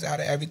positives out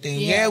of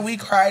everything. Yeah, we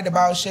cried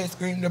about shit,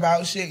 screamed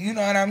about shit. You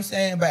know what I'm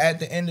saying? But at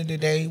the end of the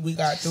day, we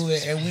got through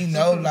it. And we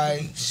know,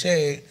 like,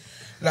 shit.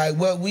 Like,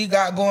 what we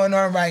got going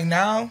on right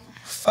now,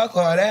 fuck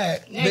all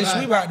that. Yeah. Bitch,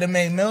 we about to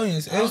make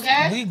millions.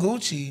 We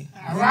Gucci.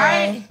 All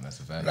right. Know? That's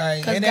a fact.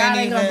 Like, because God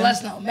ain't going to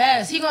bless no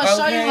mess. He going to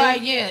show you,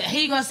 like,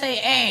 he going to say,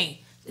 hey,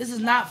 this is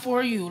not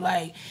for you.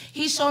 Like,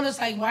 he showed us,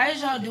 like, why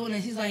is y'all doing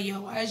this? He's like, yo,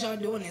 why is y'all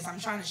doing this?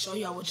 I'm trying to show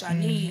y'all what y'all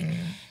need.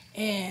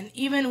 And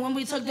even when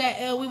we took that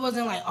L, we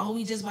wasn't like, oh,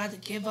 we just about to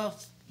give up,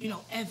 you know,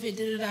 F it,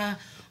 da-da-da.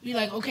 We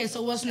like, okay,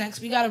 so what's next?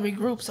 We got to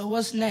regroup, so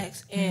what's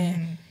next?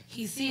 And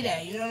he see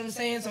that, you know what I'm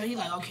saying? So he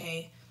like,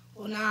 okay,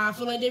 well, now I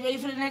feel like they're ready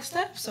for the next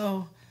step.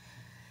 So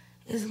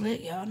it's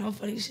lit, y'all. No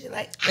funny shit.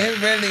 Like, it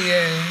really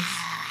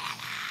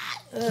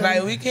is.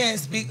 Like, we can't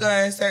speak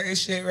on certain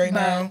shit right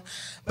now.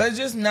 But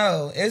just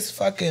know, it's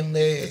fucking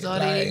lit. That's all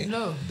they need to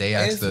know. They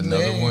asked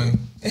another one.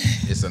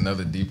 It's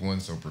another deep one,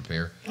 so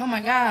prepare. Oh,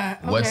 my God.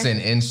 Okay. What's an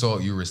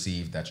insult you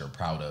received that you're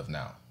proud of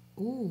now?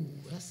 Ooh,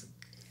 that's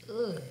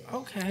good.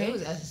 Okay. They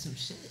was asking some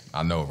shit.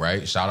 I know,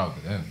 right? Shout out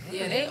to them.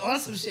 Yeah, they on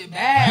some shit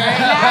bad right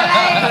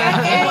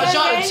now. They want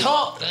y'all to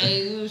talk.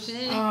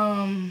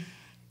 Shit.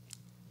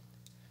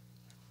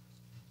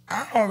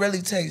 I don't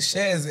really take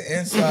shit as an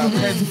insult.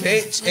 Because,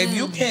 bitch, if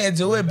you can't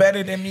do it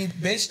better than me,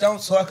 bitch,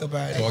 don't talk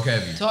about it. Talk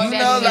heavy. You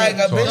know, like,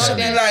 a bitch will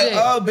be like,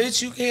 oh,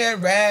 bitch, you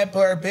can't rap,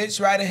 or bitch,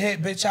 write a hit,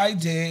 bitch, I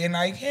did, and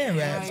I can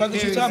rap. Fuck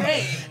what you talking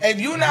about.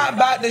 If you not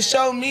about to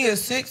show me a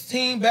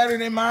 16 better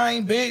than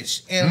mine,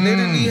 bitch, and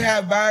literally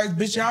have bars,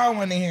 bitch, I don't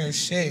want to hear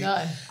shit.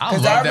 I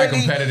love that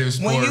competitive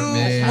sport,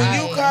 man. When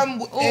you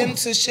come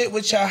into shit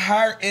with your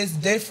heart, it's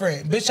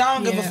different. Bitch, I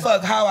don't give a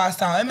fuck how I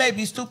sound. It may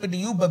be stupid to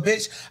you, but,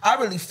 bitch, I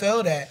really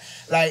feel that.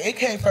 Like, it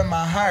came from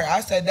my heart. I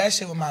said that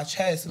shit with my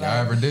chest. Like, y'all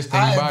ever dissed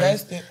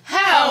anybody?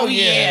 Hell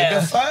yeah.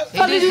 The fuck?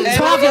 What are you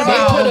talking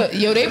about?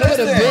 They put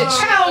a bitch.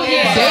 Hell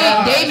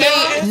yeah. They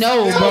made,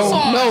 no,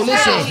 bro. No,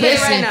 listen.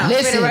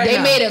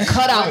 They made a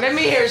cutout. Let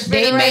me hear it.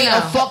 They made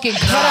a fucking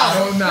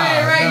cutout. No,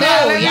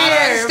 y'all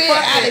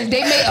understand, Alex.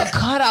 They made a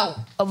cutout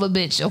of a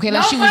bitch. Okay,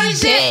 like she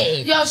was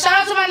dead. Yo,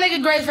 shout out to my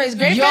nigga Greyface.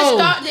 Greyface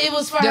thought it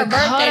was for her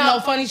birthday. No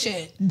funny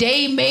shit.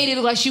 They made it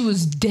look like she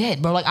was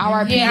dead, bro. Like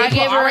R.I.P. They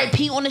put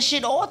R.I.P. on the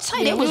shit all the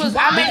time. I made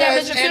that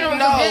bitch a funeral for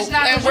bitch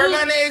not and we're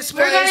gonna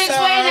explain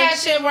that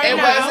shit right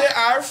now. It wasn't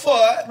our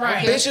fault.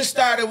 Right. Bitches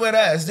started with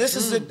us. This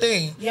is the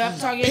thing. Yep,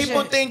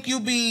 people think you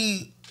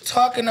be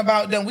talking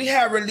about them. We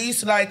had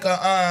released like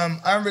a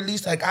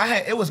unreleased, like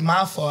it was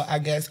my fault, I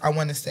guess. I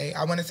want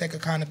to take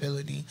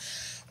accountability.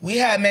 We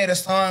had made a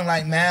song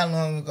like mad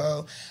long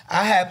ago.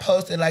 I had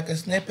posted like a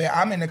snippet.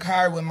 I'm in the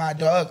car with my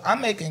dog.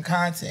 I'm making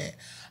content.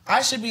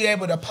 I should be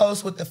able to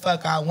post what the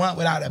fuck I want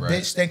without a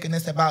bitch thinking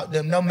it's about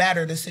them, no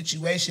matter the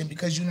situation,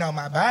 because you know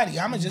my body.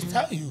 I'ma just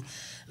tell you.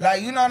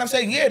 Like, you know what I'm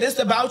saying? Yeah, this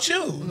about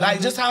you.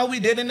 Like, just how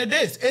we did in the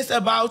disc. It's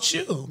about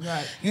you.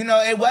 Right. You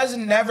know, it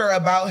wasn't never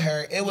about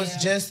her. It was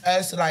just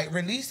us, like,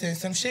 releasing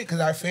some shit because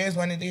our fans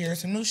wanted to hear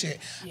some new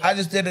shit. Yeah. I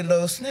just did a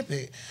little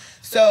snippet.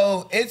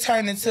 So it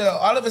turned into,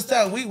 all of a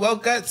sudden, we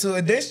woke up to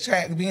a diss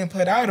track being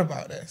put out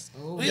about us.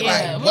 Ooh, we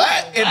like,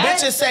 what? And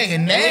bitches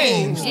saying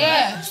names.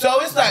 Yeah.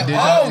 So it's like,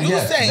 you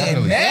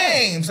saying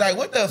names. Like,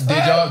 what the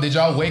fuck? Did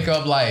y'all wake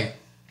up like,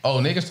 oh,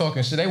 niggas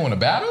talking shit, they want to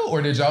battle?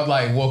 Or did y'all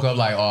like woke up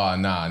like, oh,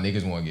 nah,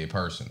 niggas want to get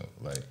personal?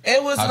 Like,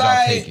 it was how'd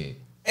like, y'all take it?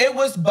 It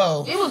was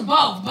both. It was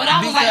both, but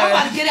I was like, I'm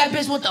about to get that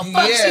bitch what the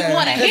fuck she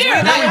want to hear.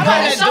 Like, I'm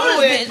about to show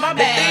this bitch. My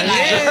bad.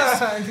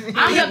 Like,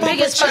 I'm the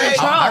biggest fucking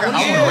troll.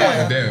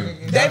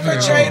 They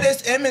portray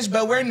this image,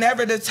 but we're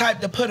never the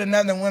type to put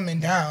another woman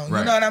down.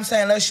 You know what I'm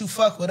saying? Unless you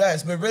fuck with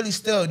us. But really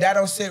still, that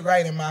don't sit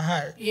right in my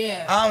heart.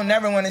 Yeah. I don't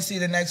never want to see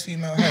the next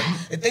female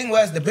hurt. The thing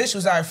was, the bitch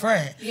was our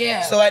friend.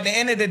 Yeah. So at the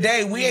end of the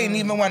day, we ain't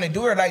even want to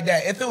do her like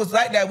that. If it was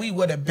like that, we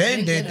would have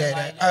been did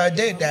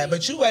that.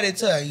 But you waited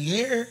till a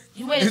year.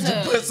 You waited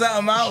to put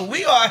something out.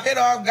 We all hit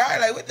off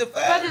guard. Like, what the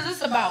fuck? What is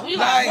this about? We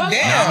like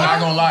damn. I'm not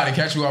gonna lie. To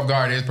catch you off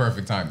guard is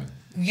perfect timing.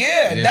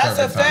 Yeah, that's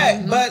a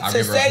fact. But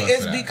to say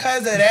it's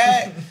because of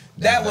that,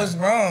 that was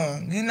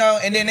wrong. You know,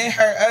 and then it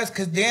hurt us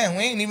because damn,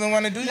 we ain't even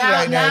want to do you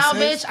like that. Now,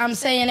 bitch, I'm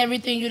saying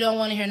everything you don't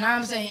want to hear. Now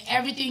I'm saying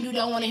everything you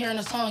don't want to hear in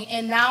a song.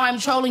 And now I'm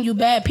trolling you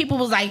bad. People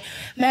was like,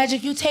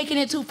 Majik, you taking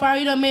it too far.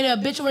 You done made an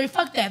obituary.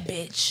 Fuck that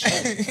bitch.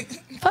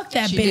 Fuck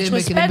that bitch.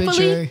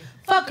 Respectfully.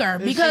 Fuck her,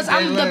 because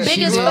I'm the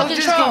biggest fucking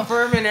troll. Just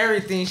confirming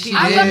everything she did.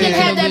 I fucking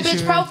had that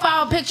bitch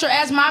profile picture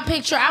as my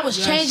picture. I was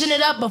changing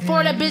it up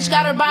before that bitch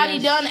got her body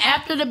done,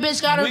 after the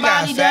bitch got her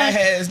body done.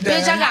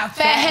 Bitch, I got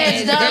fat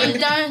heads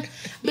done.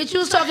 Bitch, you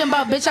was talking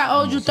about, bitch, I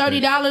owed you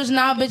 $30.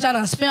 Now, bitch, I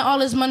done spent all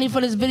this money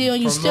for this video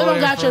and you still don't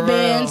got your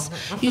bands.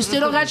 You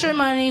still don't got your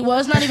money. Well,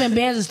 it's not even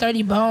bands, it's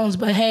 30 bones.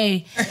 But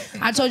hey,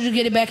 I told you to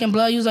get it back in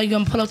blood. You was like, you're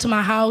gonna pull up to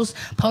my house.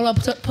 Pull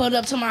up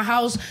to my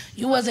house.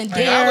 You wasn't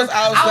there. I was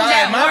outside. I was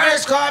at my work.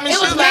 bitch called me. It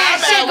was mad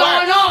shit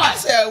going on. I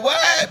said,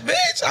 what,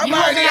 bitch? I'm you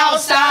already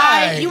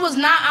outside. You was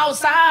not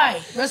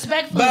outside.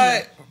 Respectfully.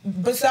 But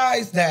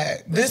besides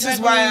that, this is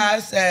why I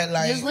said,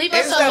 like,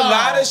 it's a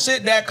lot of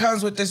shit that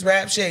comes with this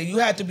rap shit. You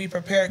have to be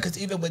prepared,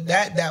 because even with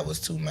that was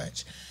too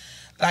much.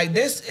 Like,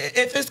 this,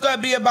 if it's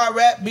gonna be about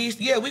rap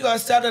beef, yeah, we gonna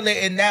settle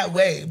it in that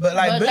way. But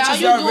like,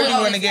 bitches don't really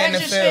want to get in the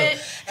field.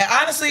 And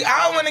honestly,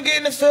 I don't want to get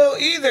in the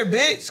field either,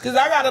 bitch, because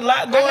I got a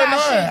lot going on.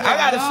 I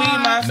gotta feed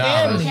my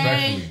family.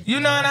 You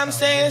know what I'm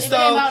saying?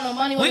 So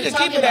we can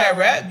keep it at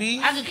rap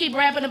beef. I could keep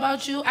rapping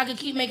about you. I could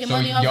keep making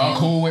money off you. Y'all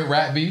cool with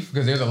rap beef?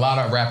 Because there's a lot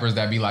of rappers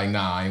that be like,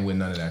 nah, I ain't with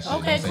none of that shit.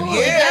 Okay, cool.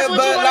 Yeah,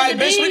 but like,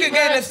 bitch, we could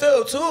get in the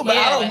field too, but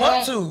I don't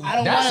want to.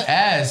 That's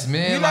ass,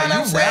 man. You know like,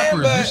 you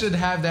rappers, you should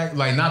have that,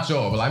 like, not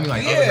y'all, but I mean,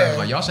 like, other rappers,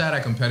 like, y'all should have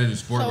that competitive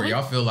sport where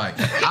y'all feel like,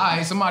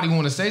 alright, somebody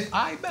want to say,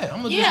 I bet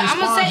I'm gonna just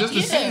respond just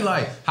to see,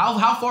 like,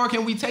 how far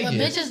can we take it?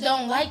 Bitches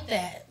don't like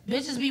that.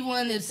 Bitches be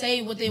willing to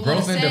say what they want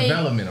to say. Growth and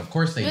development, of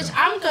course they do. Bitch,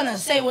 I'm gonna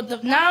say what the.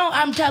 Now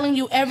I'm telling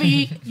you,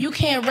 you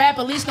can't rap,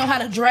 at least know how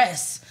to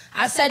dress.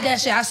 I said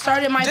that shit. I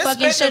started my just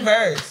fucking shit.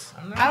 Verse.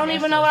 I don't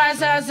even know what I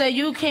said. I said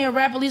you can't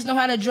rap, at least know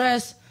how to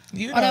dress.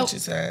 You know what you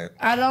said.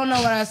 I don't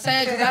know what I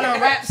said because I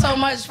don't rap so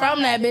much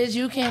from that bitch.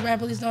 You can't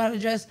rap, at least know how to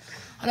dress.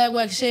 All that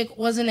whack shit,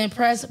 wasn't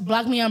impressed.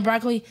 Block me on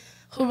broccoli.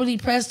 Who really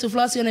pressed? Too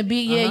flossy on the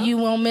beat, yeah, you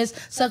won't miss.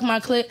 Suck my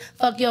clit,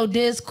 fuck your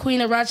disc.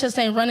 Queen of Rochester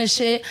ain't running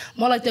shit.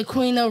 More like the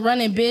queen of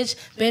running, bitch.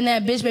 Been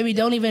that bitch, baby,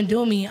 don't even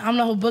do me. I'm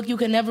the whole book, you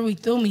can never read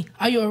through me.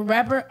 Are you a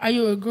rapper? Are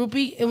you a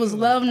groupie? It was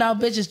love, now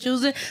bitches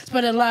choosing.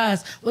 Spreading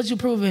lies, what you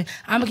proving?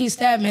 I'ma keep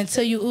stabbing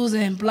until you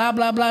oozing. Blah,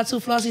 blah, blah, too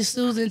flossy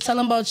stoozing. Tell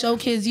them about your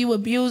kids you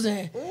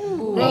abusing.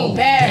 Real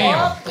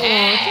bad. Real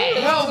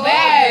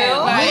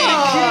bad. Like,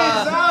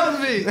 kids out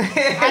of it.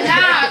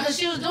 Nah, because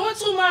she was doing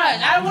too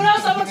much. What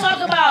else I'm gonna talk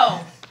about?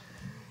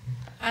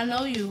 I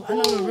know you. I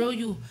know the real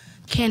you.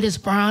 Candace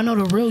Brown, I know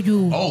the real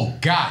you. Oh,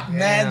 God.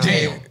 Man,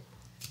 damn.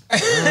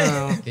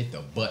 Hit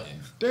the button.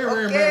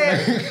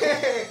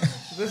 Okay.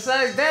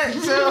 Besides that,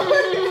 so...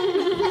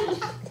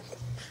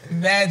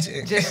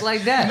 Magic. Just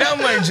like that. No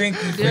more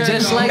drinking.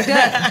 Just like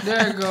that.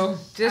 There you go.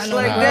 Just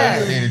like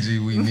that. The energy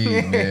we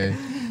need,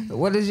 man.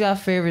 What is your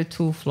favorite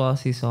Too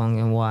Flossy song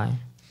and why?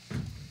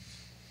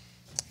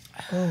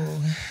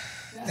 Oh,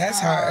 that's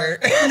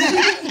hard.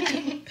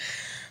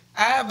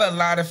 I have a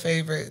lot of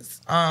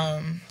favorites.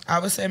 I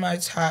would say my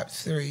top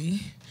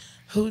 3.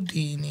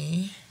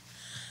 Houdini.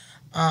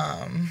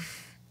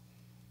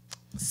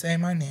 Say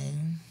My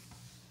Name.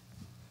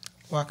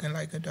 Walking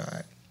Like a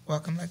Dog.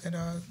 Walking Like a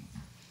Dog.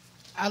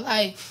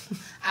 I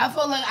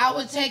feel like I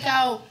would take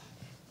out,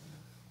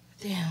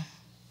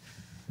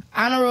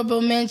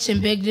 honorable mention,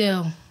 Big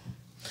Deal.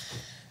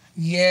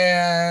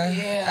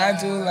 Yeah, I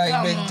do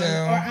like Big Deal.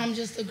 Or I'm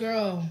Just a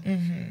Girl.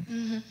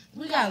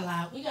 We got a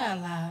lot.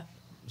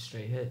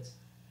 Straight hits.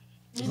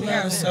 We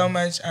have so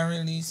much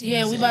unreleased.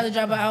 Yeah, we about to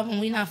drop an album.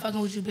 We not fucking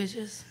with you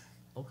bitches.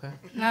 Okay.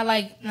 Not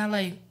like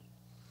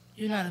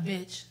you're not a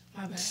bitch.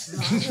 My bad. No, I see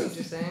what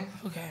you're saying.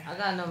 Okay. I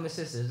got no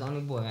sisters.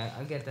 Only boy.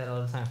 I get that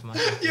all the time from my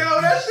sister. Yo,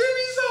 that shit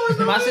be so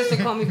annoying. My sister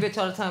call me bitch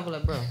all the time, but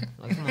like, bro,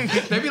 like, come on.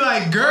 They be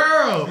like,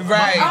 girl.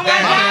 Right. Oh my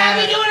God,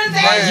 I be doing the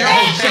same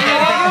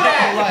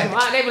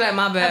thing. They be like,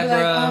 my bad, I be bro.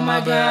 like, oh my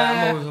bad. God.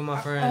 I'm always with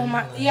my friends. Oh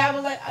my. Yeah,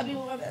 I be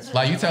with my best friend.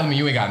 Like, you telling me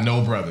you ain't got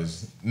no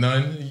brothers?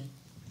 None?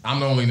 I'm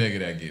the only nigga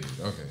that get it.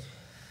 Okay.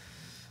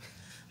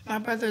 My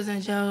brothers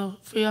and Joe.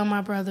 Free all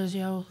my brothers,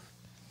 yo.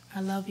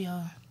 I love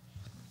y'all.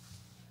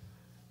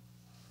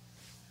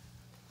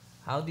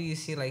 How do you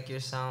see like your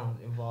sound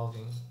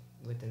evolving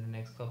within the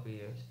next couple of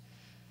years?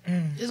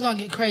 It's gonna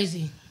get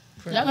crazy.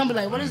 Y'all gonna be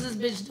like, what is this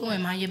bitch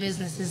doing? Mind your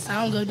business. It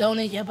sound good, don't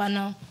it? Yep, I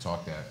know.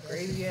 Talk that.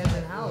 Crazy as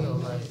in how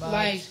though?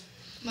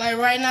 Like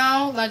right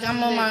now, like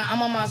I'm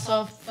on my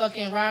soft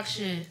fucking rock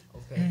shit.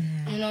 Okay.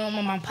 You know, I'm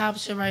on my pop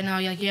shit right now.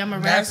 Like, yeah, I'm a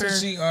rapper. That's what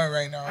she on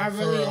right now. I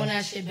really on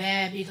that shit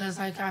bad because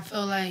like I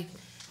feel like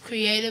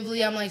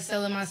creatively I'm like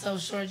selling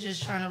myself short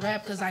just trying to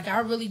rap because like I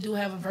really do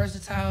have a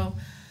versatile,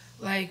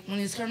 like when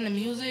it's coming to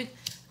music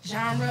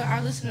genre,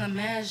 I listen to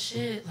mad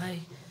shit. Like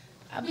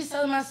I be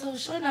selling myself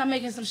short now,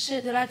 making some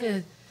shit that I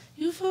could,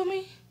 you feel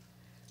me?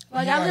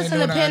 Like I listen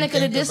to Panic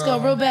at the Disco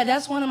real bad.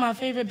 That's one of my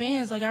favorite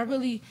bands. Like I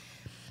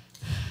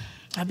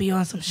be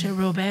on some shit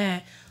real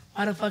bad.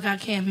 Why the fuck I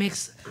can't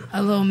mix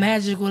a little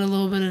Magic with a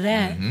little bit of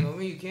that?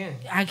 Mm-hmm. You can.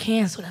 I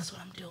can, so that's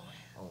what I'm doing.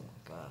 Oh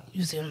my God.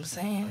 You see what I'm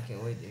saying? I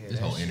can't wait to hear This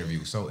that whole shit. interview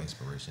was so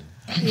inspirational.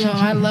 You know,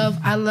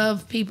 I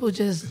love people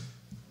just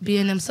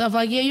being themselves.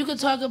 Like, yeah, you could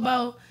talk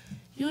about,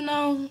 you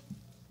know,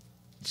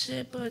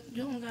 shit, but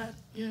you don't got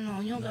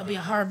to be a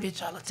hard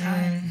bitch all the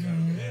time.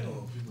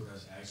 People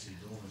that's actually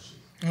doing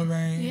shit. All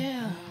right.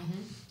 Yeah.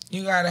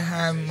 You gotta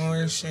have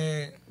more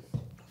shit.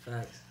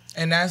 Facts.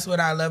 And that's what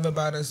I love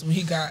about us.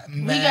 We got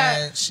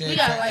mad shit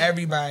for like,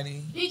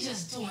 everybody. We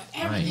just doing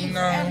everything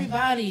Right. for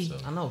everybody. So,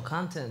 I know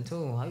content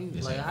too. How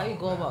you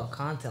go about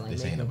content, like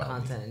This ain't making about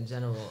content in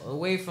general,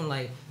 away from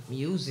like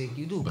music.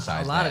 You do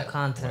Besides a lot that, of what I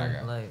content.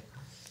 got? Like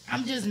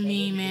I'm just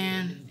me,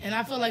 man. And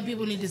I feel like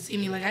people need to see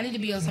me. Like, I need to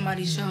be on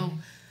somebody's show.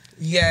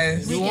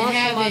 Yes. You We want can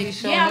have somebody's it.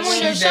 show? Yeah, I'm on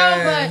She your show,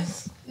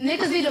 does. but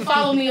niggas need to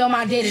follow me on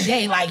my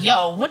day-to-day. Like,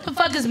 yo, what the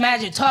fuck is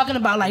Magic talking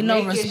about? Like, no,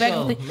 make your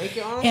respectfully. show. Make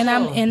your own And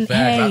show. and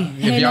Facts. hey,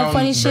 If ain't no y'all-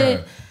 funny shit.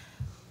 bruh.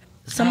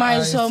 Somebody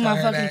I sold my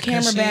always tell her fucking that, 'cause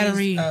camera she's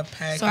battery.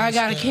 a So I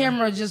got a package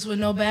camera just with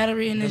no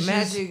battery in The it.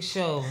 Magic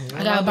Show.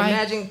 I gotta the buy-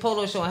 Magic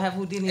Polo Show. I have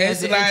Houdini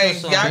as It's the like,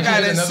 intro y'all song.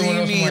 gotta Another see one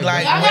of me those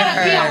like Y'all with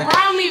gotta be her.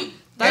 around me.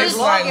 It's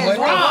like, what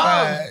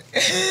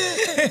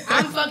the fuck?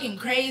 I'm fucking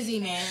crazy,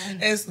 man.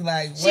 It's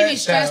like, She what be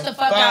stressed the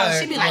fuck out.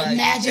 She be like,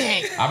 Magic.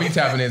 Magic. I be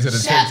tapping into the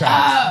Shut TikTok.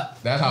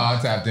 up. That's how I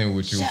tapped in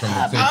with you from the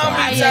up. TikTok.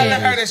 I'm yeah.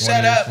 telling her to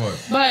shut up.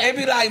 But It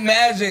be like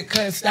Magic,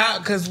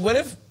 cause what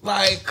if,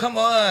 like, come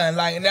on,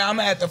 like, now I'm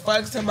gonna have to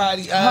fuck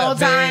somebody up. the whole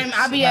time bitch.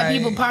 I be at Like,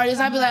 people parties,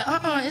 I be like,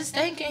 it's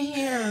stinking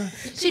here.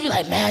 She be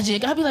like,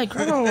 Magic. I be like,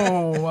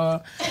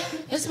 girl,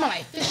 it smell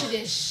like fishy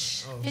dish.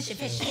 Fishy,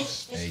 fish,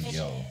 fish, fish, Hey, fish.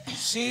 yo.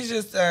 She's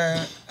just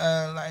like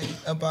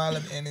a ball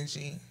of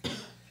energy.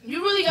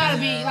 You really gotta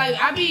be like,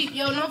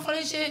 no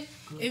funny shit.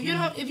 If you're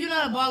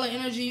not a ball of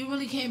energy, you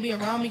really can't be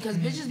around me because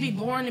bitches be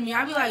boring to me.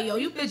 I be like, yo,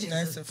 you bitches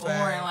That's is a boring.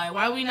 fact. Like,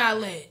 why we not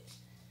lit?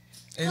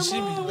 And she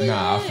Come be on.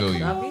 Nah, I feel you.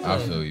 Come on. I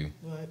feel you.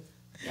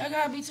 Y'all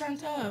gotta be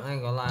turned up. I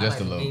ain't gonna lie. Just I like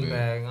a little the bit.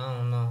 beanbag. I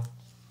don't know.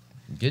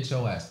 Get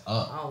your ass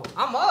up.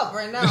 I'm up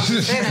right now. I'm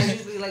just saying I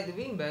usually like the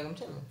beanbag. I'm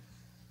chilling.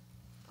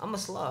 I'm a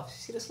sloth.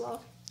 See the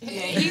sloth? Yeah,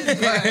 he's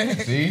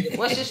good. See?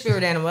 What's your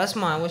spirit animal? That's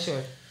mine. What's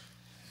yours?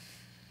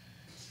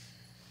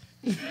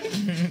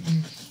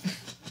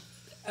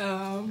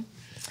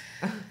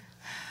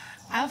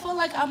 I feel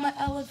like I'm an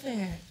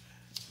elephant.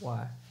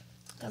 Why?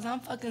 Cause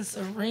I'm fucking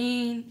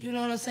serene, you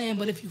know what I'm saying?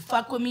 But if you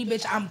fuck with me,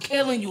 bitch, I'm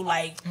killing you.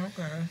 Like,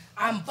 okay.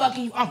 I'm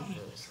fucking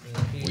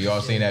you. We all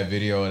seen that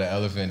video of the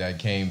elephant that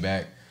came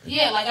back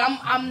Yeah, like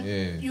I'm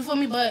Yeah. you feel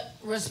me? But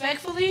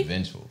respectfully,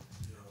 vengeful.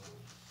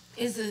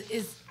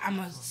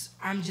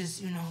 I'm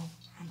just,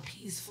 I'm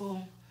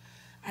peaceful.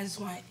 I just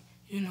want,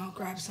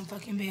 grab some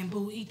fucking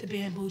bamboo, eat the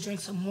bamboo, drink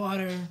some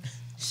water,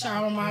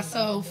 shower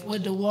myself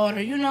with the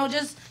water,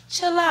 just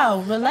chill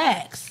out,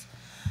 relax.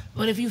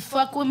 But if you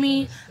fuck with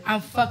me,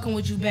 I'm fucking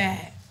with you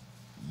bad.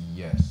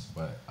 Yes,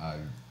 but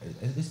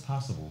it's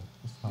possible.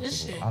 It's possible.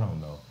 This shit. I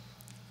don't know.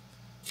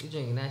 You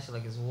drinking that shit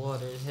like it's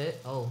water. It's hit.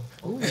 Oh,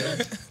 okay.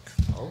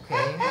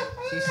 Okay.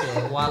 She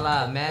said,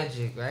 voila,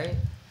 magic, right?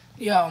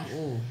 Yo,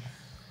 Ooh.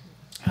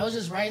 I was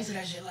just writing to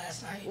that shit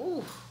last night.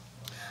 Ooh.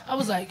 I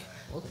was like,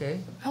 Okay.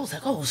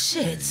 oh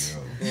shit.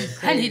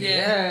 I need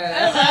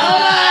that.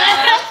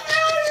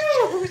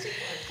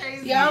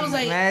 Yeah, I was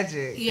like,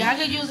 magic. yeah, I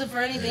could use it for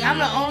anything. I'm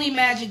the only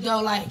Magic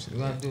though. Like, We're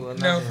gonna do No,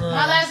 another. for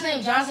my last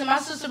name Johnson. My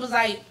sister was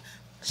like,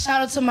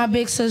 shout out to my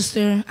big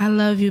sister. I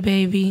love you,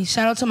 baby.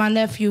 Shout out to my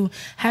nephew.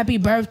 Happy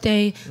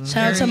birthday.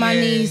 Shout out to my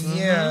niece.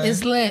 Yeah.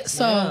 It's lit.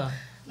 So, Yeah.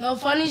 no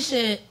funny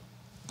shit.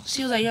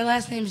 She was like, your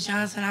last name's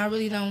Johnson. I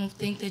really don't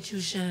think that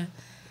you should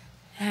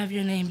have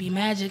your name be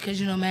Magic because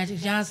you know Magic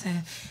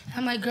Johnson.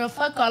 I'm like, girl,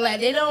 fuck all that.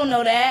 They don't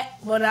know that.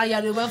 What all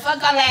y'all do? But fuck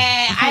all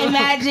that. I'm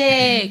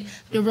Magic.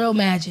 The real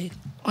Magic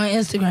on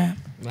Instagram.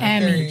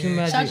 Add me. You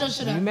Magic, Shout your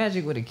shit out. you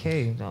Magic with a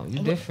K. No, you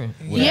different.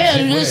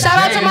 Yeah, shout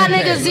out to my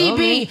nigga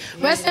ZB.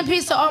 Rest in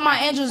peace to all my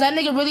angels. That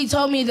nigga really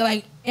told me,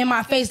 like, in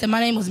my face that my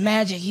name was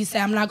Magic. He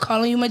said, I'm not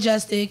calling you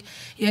Majestic.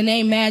 Your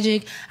name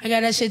Magic. I got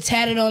that shit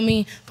tatted on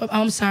me.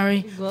 I'm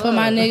sorry. For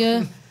my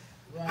nigga.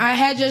 I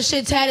had your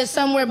shit tatted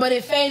somewhere, but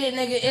it faded,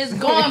 nigga. It's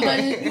gone,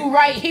 but you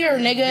right here,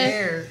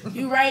 nigga.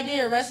 You right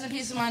there. Rest in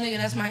peace to my nigga.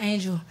 That's my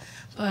angel.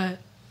 But,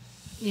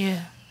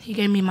 yeah, he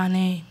gave me my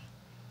name.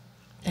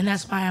 And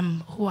that's why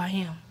I'm who I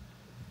am.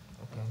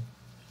 Okay.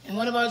 And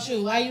what about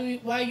you? Why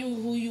you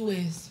who you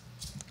is?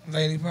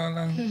 Lady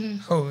Polo?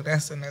 Oh,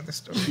 that's another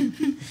story.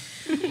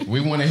 We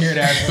want to hear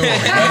that story.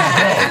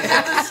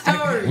 Let's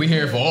go. We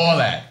here for all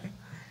that.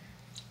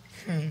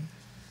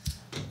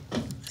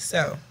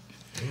 So.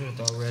 You would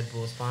throw Red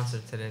Bull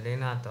sponsored today. They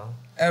not though.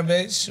 A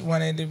bitch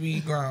wanted to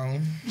be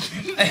grown.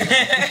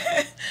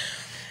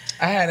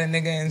 I had a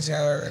nigga in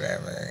jail or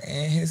whatever,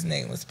 and his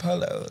name was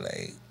Polo.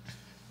 Like,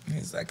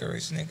 he's like a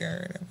rich nigga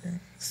or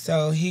whatever.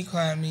 So he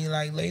called me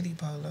like Lady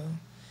Polo.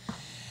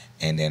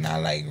 And then I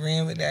like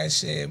ran with that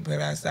shit,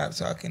 but I stopped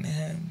talking to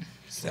him.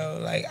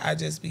 So like I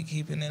just be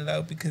keeping it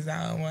low because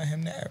I don't want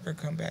him to ever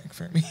come back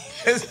for me.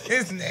 That's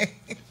his name.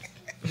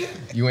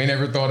 You ain't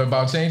ever thought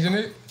about changing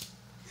it?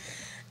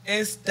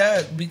 It's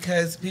stuck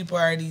because people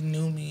already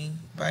knew me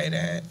by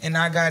that. And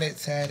I got it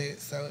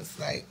tatted, so it's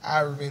like I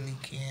really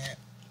can't.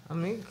 I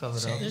mean, you can cover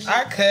it up.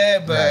 I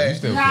could,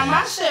 but nah,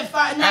 my shit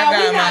fine. Nah,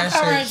 we not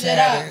covering shit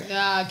up.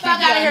 Nah,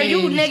 fuck out of here,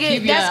 you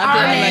nigga. That's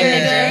our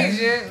name,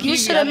 nigga. You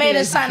should have made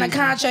us sign a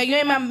contract. You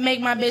ain't make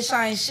my bitch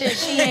sign shit.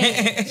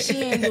 She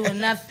ain't doing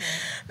nothing.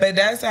 But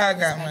that's how I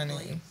got my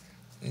name.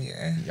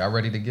 Yeah. Y'all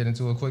ready to get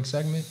into a quick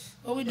segment?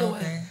 What we doing?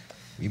 Okay.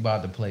 We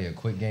about to play a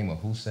quick game of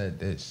Who Said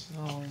This.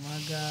 Oh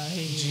my God.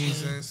 Hey,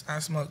 Jesus, I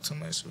smoke too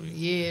much weed.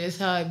 Yeah, that's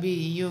how it be.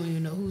 You don't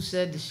even know who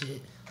said the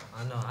shit.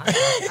 I know.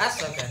 I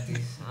suck at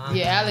these.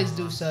 Yeah, Alex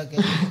do suck at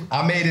it.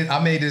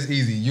 I made this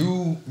easy.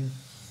 You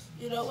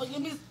know what?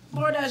 Give me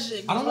more of that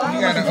shit. I don't know.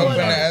 You gotta open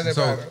the other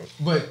bottle.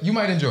 But you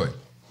might enjoy it.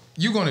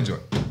 You gonna enjoy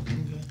it.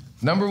 Okay.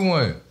 Number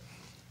one.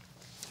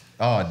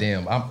 Oh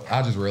damn!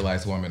 I just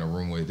realized who I'm in a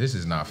room with. This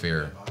is not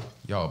fair.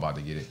 Y'all about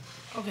to get it.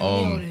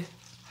 Okay.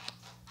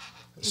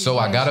 So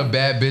I got a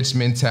bad bitch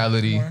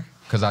mentality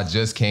because I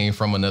just came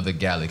from another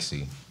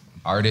galaxy.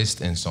 Artist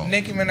and song.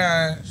 Nicki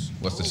Minaj.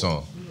 What's the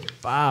song?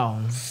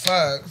 Wow.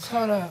 Fuck.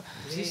 Hold up.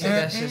 She said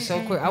that shit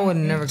so quick. I would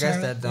have never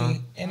guessed that though.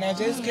 And I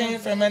just came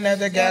from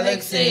another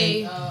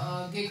galaxy.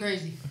 Get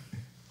crazy.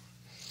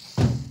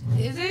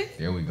 Is it?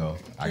 There we go.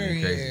 I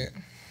get crazy.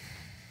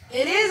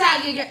 It is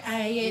I get crazy.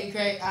 I get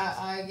crazy.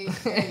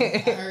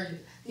 I heard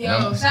it.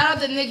 Yo, shout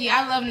out to Nicki.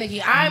 I love Nicki.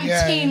 I'm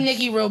team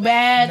Nicki real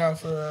bad. No,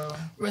 for real.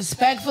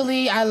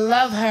 Respectfully, I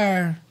love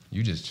her.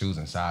 You just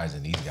choosing sides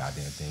in these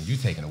goddamn things. You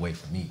taking away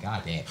from me.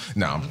 Goddamn.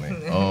 No, I'm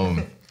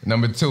playing.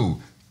 Number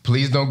two,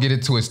 please don't get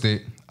it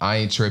twisted. I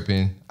ain't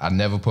tripping. I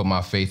never put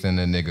my faith in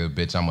a nigga.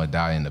 Bitch, I'ma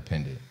die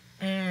independent.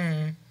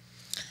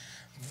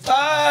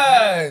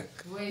 Fuck.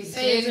 Wait,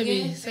 say it to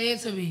me. Say it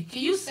to me.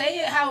 Can you say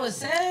it how it's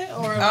said?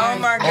 Or oh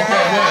my God.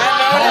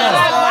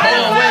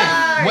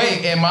 Okay,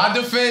 wait. In my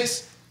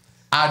defense,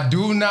 I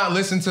do not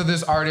listen to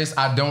this artist.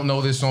 I don't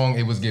know this song.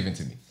 It was given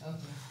to me. Okay.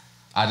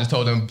 I just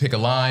told them pick a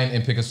line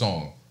and pick a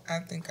song. I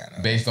think I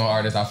know. Based on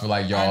artists I feel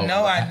like y'all I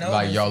know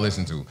like y'all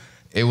listen to.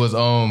 It was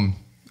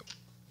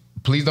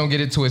please don't get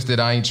it twisted.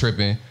 I ain't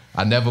tripping.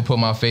 I never put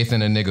my faith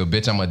in a nigga.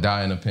 Bitch, I'ma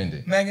die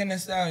independent. Megan Thee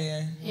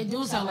Stallion. It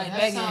do sound like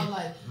Megan.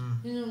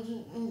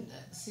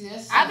 See,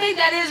 that's I think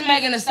that is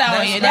Megan Thee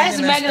Stallion. That's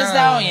Megan Thee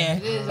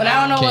Stallion. But I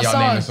don't know what song.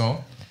 Can y'all name the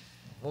song?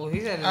 Well, he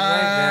said it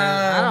right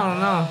there. I don't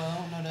know.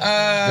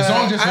 The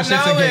song just for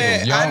shits and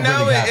giggles. Y'all I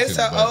know really it. It's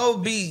an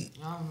old beat.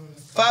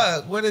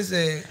 Fuck. What is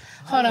it?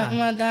 Hold on.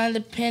 I'm not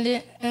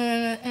independent.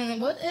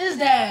 What is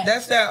that?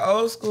 That's that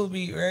old school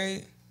beat,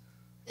 right?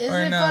 Is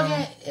it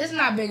fucking? It's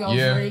not Big Old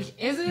Freak.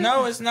 Is it?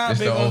 No, it's not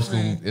Big Old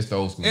Freak. It's the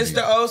old school. It's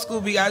the old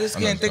school beat. I just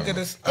can't think of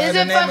this. Is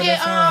it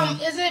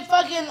fucking? Is it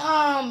fucking?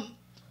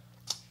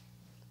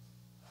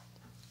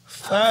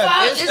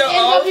 Fuck. It's the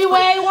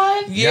NWA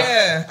one.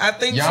 Yeah, I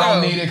think so.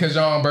 Y'all need it because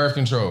y'all on birth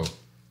control.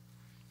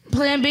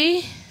 Plan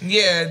B.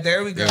 Yeah,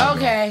 there we go.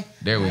 Okay.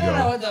 There we go. I don't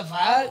know what the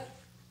fuck.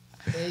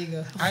 There you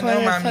go. I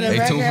know my music.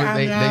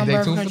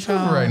 They two for two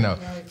right now.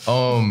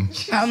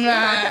 I'm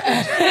not.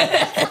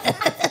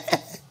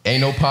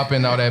 Ain't no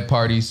popping out at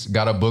parties.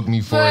 Gotta book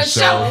me for a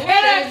show.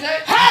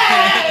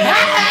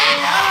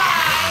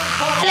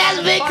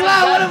 That's Big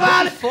Club. What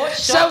about it?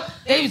 So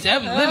they used to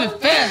have living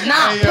fast.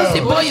 Nah,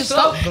 pussy boy, you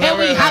slow. And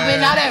we hopping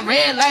out at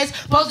red lights,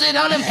 posted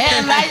on them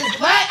headlights.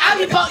 But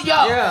I be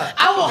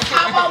I will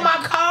hop on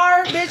my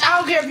car, bitch. I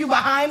don't care if you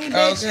behind me,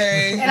 bitch.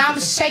 Okay. And I'm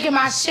shaking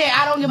my shit.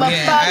 I don't give a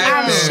fuck.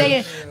 I'm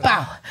shaking.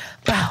 Bow,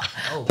 bow,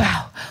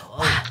 bow.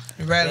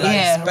 Red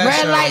light special.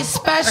 Red light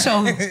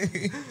special.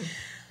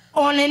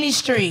 On any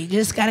street,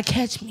 just gotta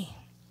catch me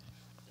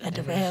at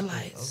the red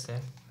lights. Okay.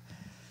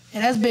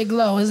 And that's Big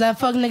Low. Is that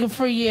fuck nigga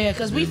free? Yeah,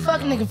 because we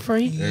fuck nigga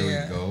free.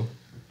 There we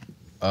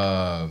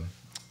go.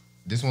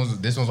 This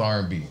one's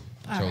R&B.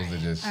 Chose to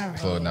just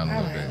slow it down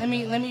a little bit.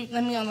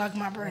 Let me unlock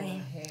my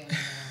brain.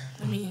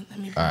 Let me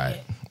All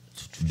right.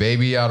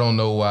 Baby, I don't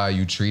know why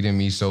you treating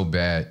me so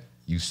bad.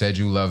 You said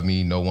you love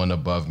me, no one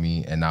above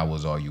me, and I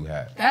was all you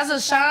had. That's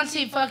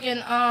Ashanti fucking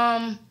You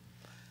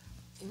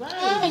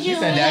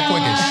said that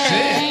quick as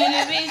shit.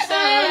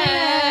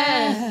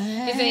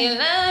 He said you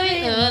love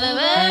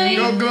me,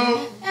 Go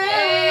go.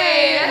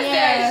 Hey,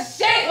 that's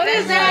that shit. What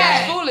is that?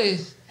 That's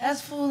foolish.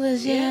 That's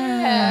foolish,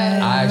 yeah.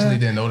 I actually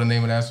didn't know the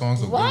name of that song,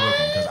 so good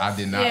looking, because I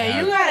did not. Yeah,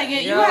 have you gotta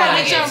get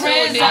your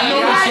friends I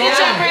know the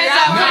song.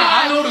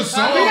 I know the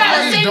song. You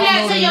gotta I sing don't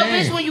that know to the your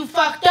name. bitch when you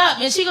fucked up,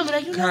 and she gonna be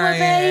like, you know what,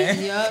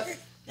 babe? Yup.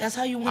 That's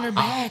how you want her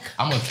back.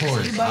 I'm a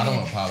tourist. I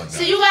don't apologize.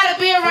 So you gotta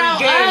be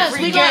around us.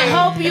 Free We gonna game.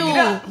 help you.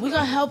 We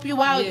gonna help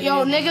you out.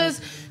 Yo,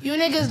 niggas, you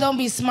niggas don't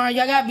be smart.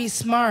 Y'all gotta be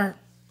smart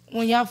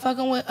when y'all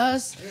fucking with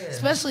us,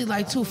 especially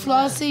like Too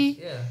Flossy.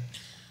 Yeah.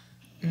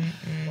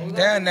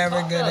 They're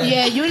never good at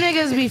Yeah, you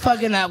niggas be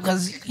fucking up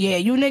because,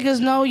 you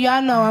niggas know,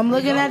 y'all know. I'm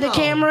looking at the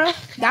camera.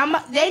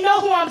 They know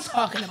who I'm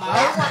talking about.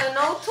 I want to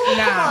know too.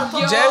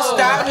 Nah. Just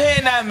stop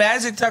hitting that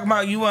Magic talking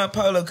about you want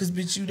Polo, because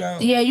bitch, you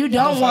don't. Yeah, you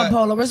don't The want fuck?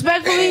 Polo.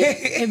 Respectfully,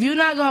 if you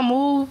not gonna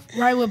move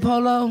right with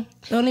Polo,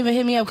 don't even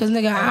hit me up because,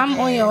 nigga, I'm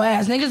on your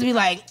ass. Niggas be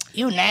like,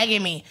 you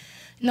nagging me.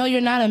 No,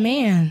 you're not a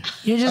man.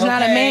 You're just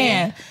not a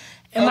man.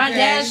 And my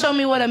dad showed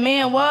me what a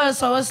man was,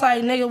 so it's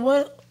like, nigga,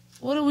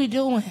 what are we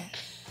doing?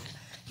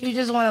 You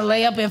just want to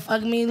lay up and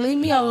fuck me? Leave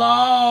me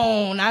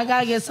alone. I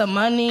gotta get some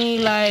money.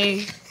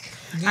 Like,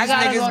 These I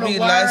gotta niggas go to be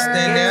work. lusting.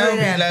 They don't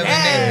be loving.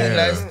 They be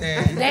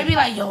lusting. They be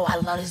like, yo, I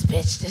love this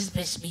bitch. This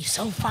bitch be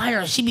so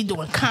fire. She be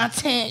doing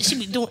content. She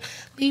be doing.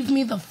 Leave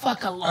me the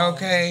fuck alone.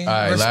 Okay. All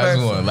right,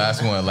 Respectful.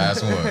 last one.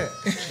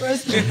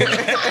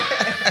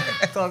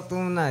 Talk to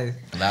him nice.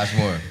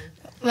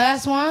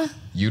 Last one.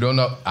 You don't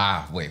know.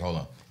 Wait, hold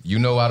on. You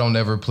know I don't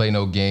ever play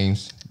no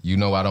games. You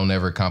know I don't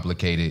ever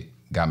complicate it.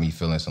 Got me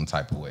feeling some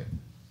type of way.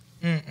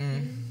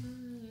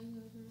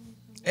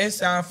 It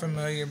sounds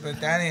familiar,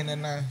 but that ain't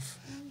enough.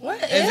 What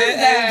is Is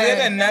it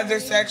another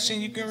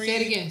section you can read? Say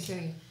it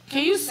again.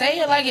 Can you say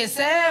it like it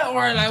said,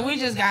 or like we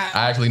just got?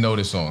 I actually know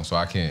this song, so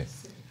I can't.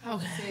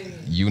 Okay.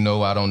 You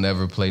know I don't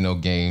ever play no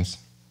games.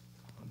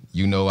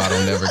 You know I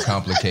don't ever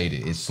complicate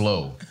it. It's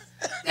slow.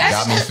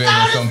 Got me feeling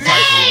some type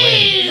of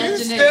way. You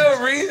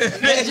still reading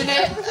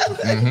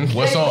it.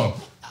 What song?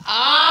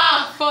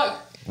 Fuck.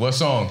 What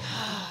song?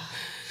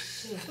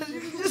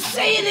 Just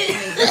saying it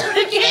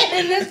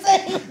again in the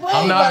same way.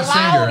 I'm not a but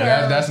singer.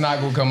 louder. That's not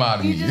gonna come out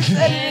of me. Just say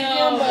it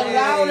again, but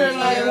louder.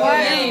 Like, what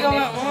is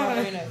going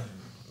on?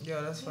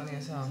 Yo, that's funny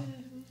as hell.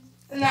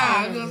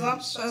 Nah, because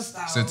I'm stressed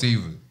out.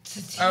 Sativa.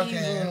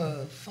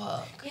 Okay.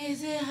 Fuck.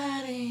 Is it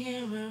hot in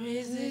here or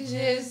is it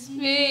just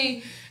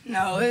me?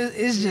 No,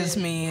 it's just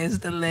me. It's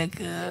the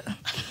liquor.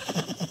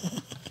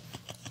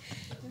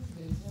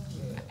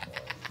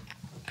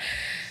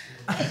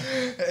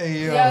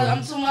 Hey, yo. Yeah,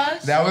 I'm too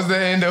much. That was the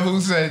end of Who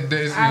Said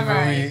This. You All feel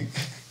right. me?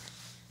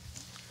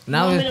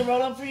 Now Want me to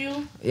roll up for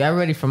you? y'all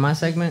ready for my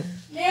segment?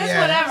 Yeah, it's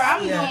whatever.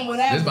 I'm doing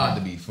whatever. This about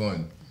to be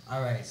fun.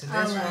 All right. So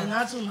All this right, one,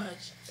 not too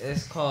much.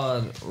 it's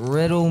called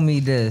Riddle Me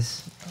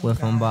This with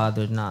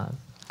Unbothered Naz.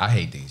 I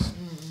hate these.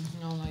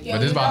 Yo, But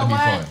this you about to be know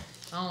fun.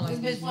 what? This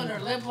bitch put her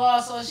lip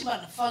gloss on. She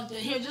about to fuck the.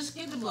 Here, just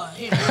get the blood.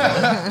 Here.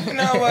 You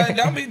know what?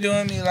 Don't be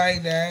doing me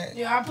like that.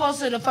 Yeah, I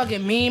posted a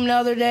fucking meme the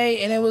other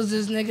day, and it was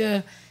this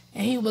nigga,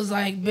 and he was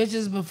like,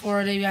 bitches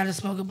before they gotta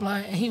smoke a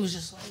blunt, and he was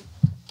just like,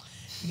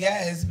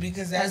 Yes,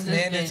 because that's That's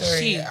this bitch mandatory.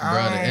 cheap.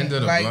 Bro, the end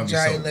of the like blunt be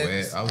dry so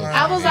lips. wet.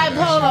 I was like,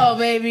 Polo,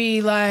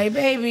 baby, like,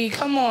 baby,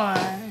 come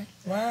on.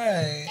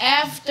 Right.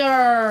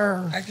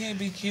 After, I can't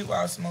be cute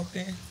while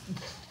smoking.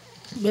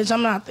 bitch,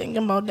 I'm not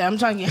thinking about that. I'm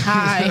trying to get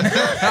high.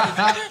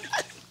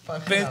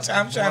 Bitch,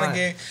 I'm trying to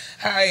get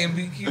high and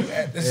be cute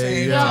at the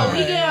same Yo, time. we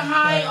getting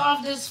high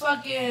off this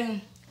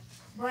fucking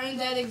brain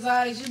dead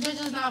exotics. You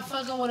bitches not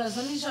fucking with us.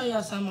 Let me show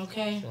y'all something,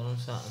 okay? Show them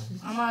something.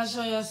 I'm gonna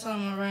show y'all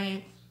something,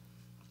 right?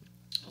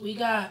 We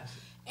got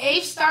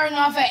 8 starting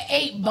off at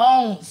 8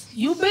 bones.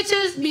 You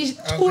bitches be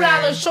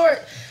 $2 short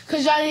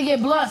because y'all didn't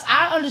get blunts.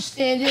 I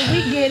understand it.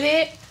 We get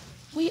it.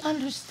 We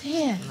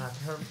understand. Not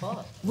her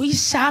fault. We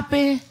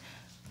shopping.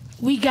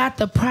 We got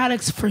the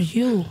products for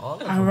you.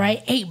 All of All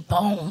right, 8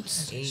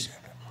 bones. 8.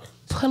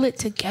 Pull it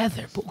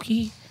together,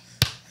 Bookie.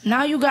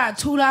 Now you got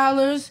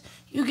 $2.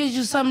 You get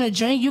you something to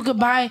drink. You could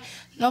buy.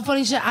 No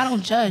funny shit. I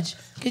don't judge.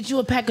 Get you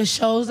a pack of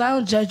shows. I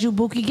don't judge you,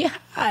 Bookie. Get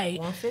high.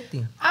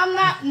 150. I'm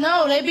not.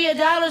 No, they be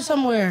 $1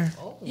 somewhere.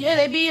 Yeah,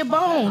 they be a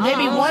bone. They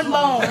be one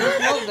bone.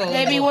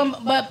 They be one.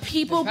 But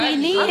people be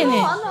needing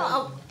it.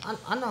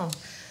 I know.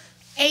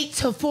 8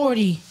 to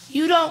 40.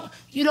 You don't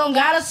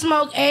gotta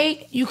smoke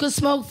 8. You can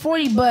smoke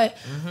 40, but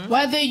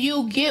whether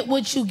you get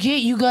what you get,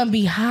 you gonna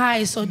be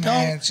high. So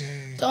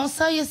don't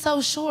sell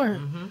yourself short.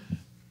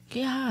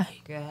 Get high.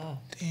 Yeah.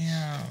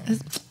 Damn.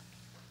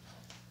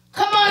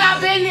 Come on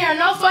out, bitch. been there.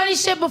 No funny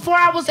shit. Before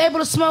I was able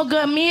to smoke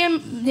good, me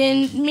and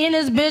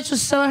this bitch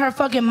was selling her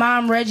fucking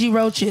mom Reggie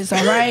roaches.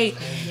 All right,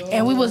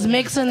 and we was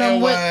mixing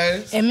them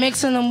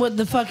with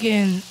the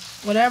fucking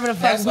whatever the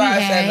fuck. That's why I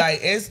had. said like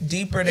it's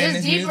deeper than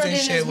this music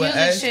shit with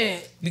us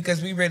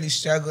because we really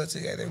struggled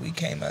together. We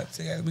came up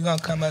together. We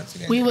gonna come up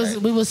together. We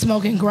was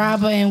smoking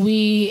grabba and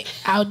we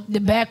out the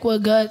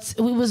backwood guts.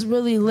 We was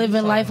really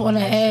living life on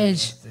the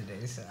edge.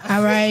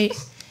 All right.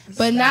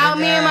 But now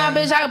me and my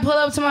bitch, I can pull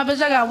up to my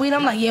bitch, I got weed.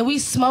 I'm like, yeah, we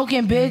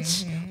smoking,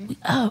 bitch. We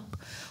up.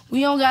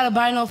 We don't gotta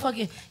buy no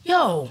fucking,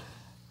 yo.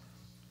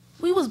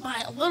 We was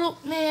buying a little,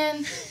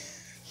 man.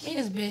 Me and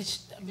this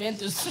bitch been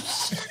through some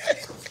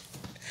shit.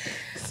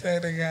 Swear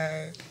to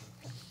God.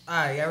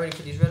 Alright, y'all ready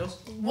for these riddles?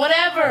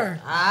 Whatever.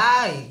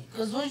 Alright.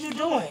 Cause what you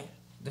doing?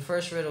 The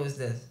first riddle is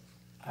this.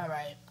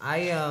 Alright. I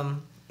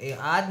am a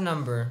odd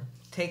number.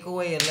 Take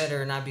away a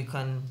letter and I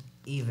become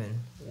even.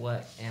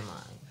 What am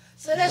I?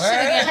 So that shit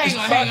again.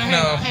 Hang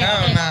on.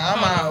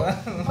 I'm out.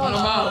 Hold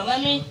on.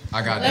 Let me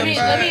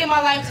get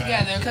my life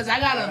together because I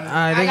gotta.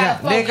 Alright,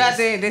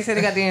 they said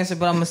they got the answer,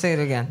 but I'm gonna say it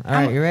again.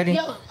 Alright, you ready?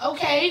 Yo,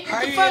 okay.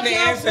 How you get the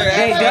answer?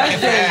 Hey, Dustin,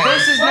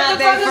 this is not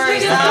their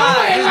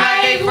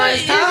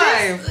first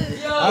time.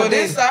 Well,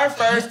 this is our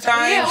first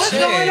time. Yeah, what's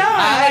going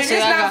on? It's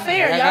not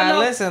fair. Y'all know.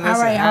 Listen. All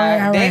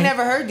right. They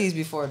never heard these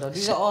before though.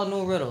 These are all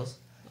new riddles.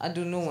 I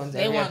do new ones.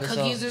 They want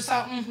cookies or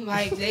something?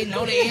 Like, they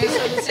know the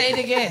answer to say it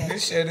again.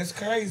 This shit is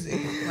crazy.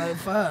 Like,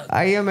 fuck.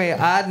 I am a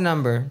odd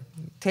number.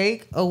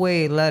 Take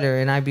away a letter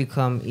and I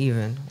become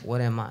even.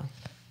 What am I?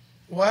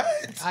 What?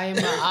 I am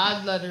an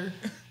odd letter.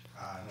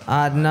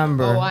 Odd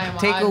number. Oh, I am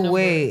Take odd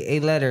away number. a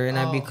letter and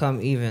I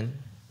become even.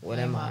 What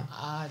am I?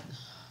 Odd.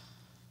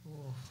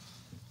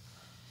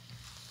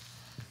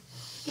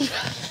 This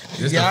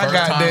is the first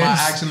time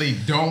I actually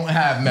don't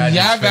have magic.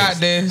 Y'all got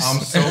this.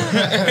 I'm so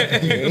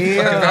happy.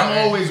 I'm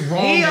always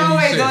wrong. He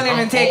always don't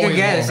even take a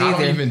guess either. I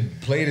don't even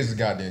play this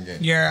goddamn game.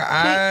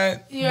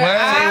 What?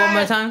 Say it one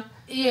more time.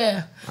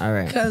 Yeah. All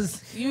right.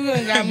 Because you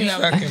done got me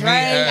up. fucking me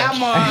Right? up.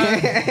 I'm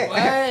on.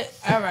 What?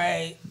 All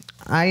right.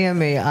 I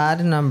am a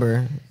odd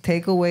number.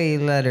 Take away a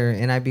letter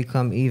and I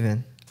become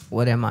even.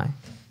 What am I?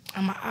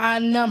 I'm an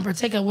odd number.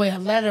 Take away a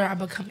letter, I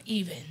become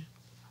even.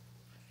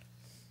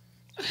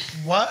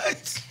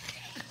 What?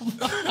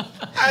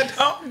 I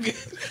don't get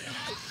it.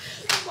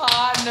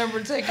 Odd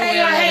number. Take away.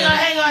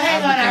 Hang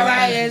on. All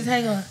right, yes,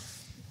 hang on.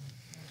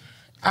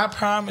 I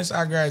promise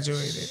I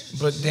graduated,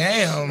 but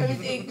damn. Let me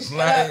think. Shut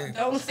up.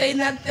 Don't say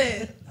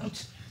nothing.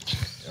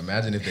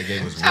 Imagine if they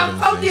gave us I'm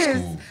riddles in focused.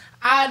 school.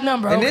 Odd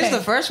number. And Okay. this is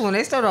the first one.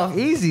 They start off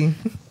easy.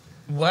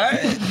 What?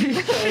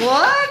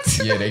 What?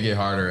 Yeah, they get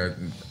harder.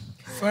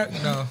 Fuck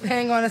no.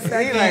 Hang on a He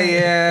second. like,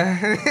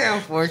 yeah.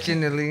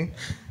 Unfortunately.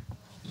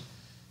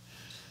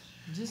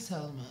 Just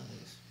tell them at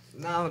least.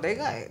 No, they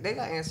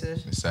got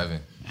answers. 7.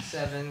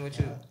 7. What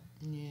you?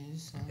 Yeah,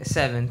 it's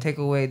 7. Take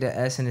away the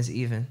S and it's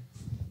even.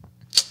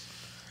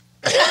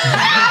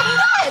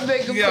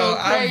 Make them Yo, feel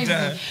I'm crazy.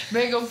 done.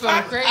 Make them feel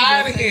Fuck crazy.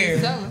 outta here.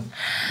 Tell them.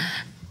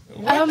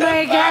 Oh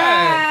my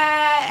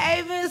God.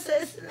 Amen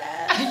says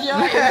that. Yo,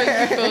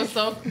 it make you feel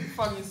so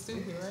fucking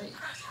stupid, right?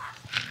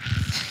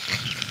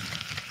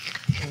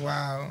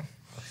 Wow.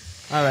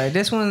 All right,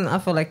 this one I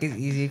feel like it's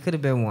easy. It could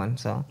have been 1.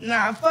 So.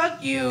 Nah,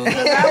 fuck you. Cause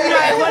I'm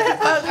like, what the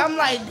fuck? I'm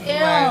like,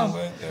 damn.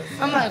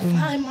 I'm like,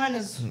 5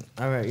 minus.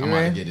 All right, you I'm about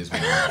to ready? get this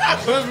one.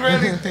 I was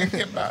really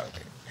thinking about it.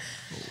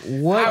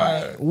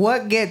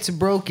 What gets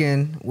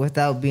broken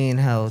without being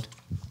held?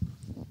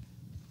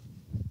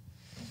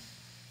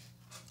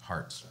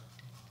 Hearts.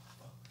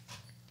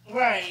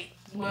 Right.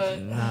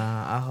 But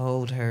Nah, I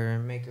hold her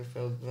and make her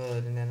feel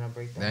good, and then I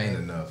break the That ain't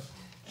heart. enough.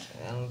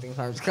 I don't think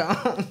hearts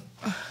count.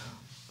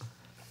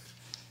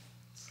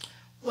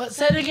 what?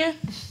 Say it again.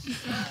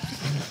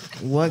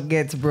 What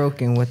gets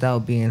broken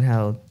without being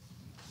held?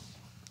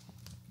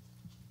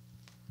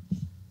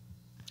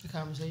 The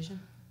conversation.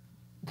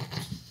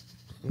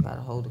 You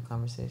gotta hold the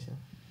conversation.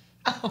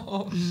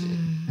 Oh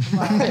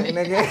shit.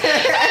 Nigga.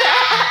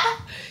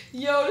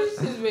 Yo, this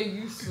just make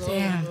you slow,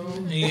 Damn. bro.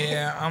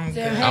 Yeah, I'm Damn,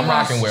 good. hey, I'm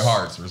rocking with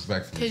hearts,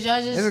 respectfully. Cause y'all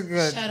It's just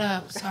good. shut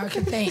up so I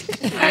can think.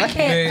 I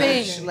can't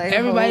think. Like,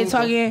 Everybody hold.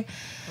 talking.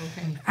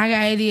 Okay. I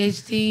got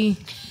ADHD.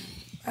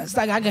 It's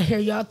like I can hear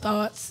y'all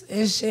thoughts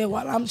and shit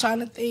while I'm trying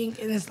to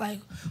think, and it's like,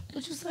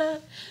 what you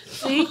said?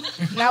 See,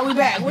 now we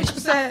back. What you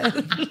said?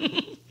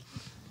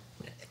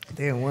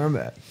 Damn, where I'm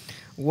at.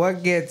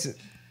 What get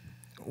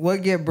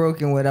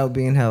broken without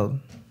being held?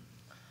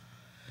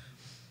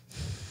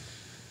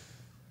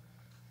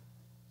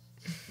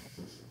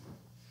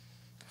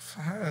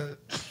 Fuck.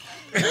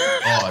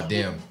 Oh,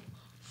 damn.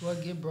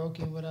 What get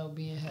broken without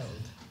being held?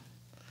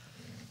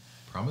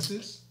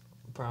 Promises?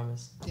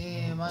 Promise.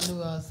 Damn, I knew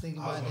I was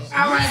thinking about that.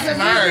 All right, so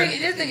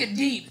this nigga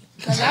deep.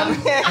 Cause I'm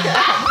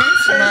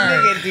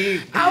Nigga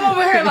deep.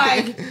 over here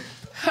like,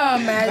 oh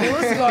man,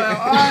 what's going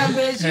on,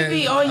 bitch? You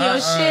be on your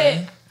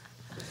shit.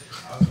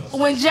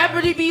 When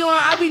Jeopardy be on,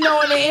 I be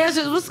knowing the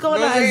answers. What's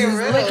going on? Is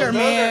this liquor,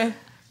 man?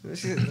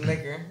 This is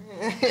liquor.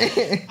 I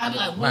be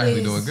like, Might what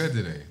be doing is? good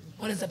today.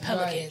 What is a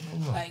pelican?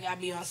 Like I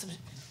be on some.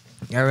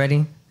 Y'all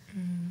ready?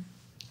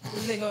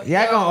 Y'all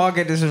gonna all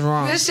get this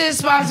wrong. This shit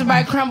sponsored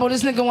by Crumble.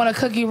 This nigga want a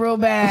cookie real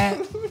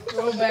bad.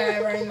 Real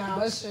bad right now.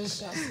 Let's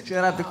just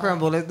shout out to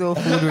Crumble. Let's do a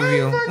food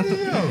review.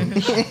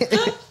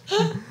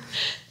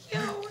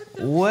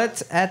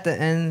 What's at the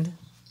end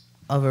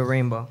of a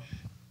rainbow?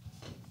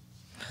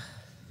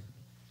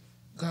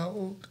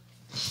 Gold.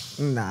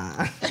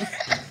 Nah.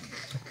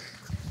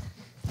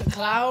 The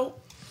cloud?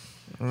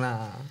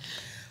 Nah.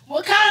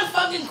 What kind of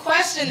fucking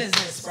question is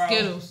this, bro?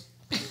 Skittles.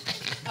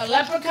 A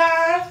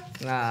leprechaun?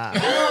 Nah. I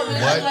know it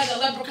looks like a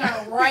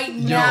leprechaun right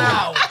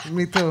now.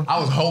 Me too. I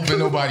was hoping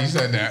nobody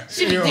said that.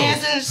 She be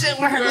dancing and shit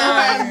with her little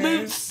ass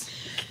boots.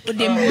 With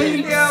them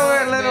boots. Yo,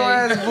 wear little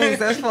ass boots.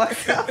 That's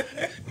fucked up.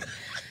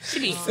 She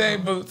be Say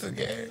boots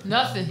again.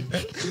 Nothing.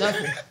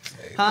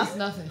 Huh? It's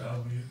nothing.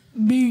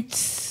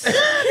 boots. It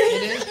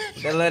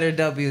is? The letter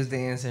W is the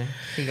answer.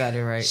 He got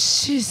it right.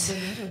 She's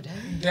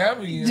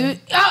W.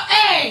 oh,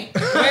 hey!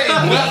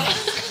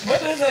 What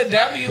does a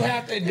W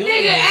have to do?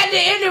 Nigga, at the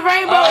end of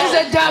rainbow is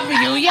a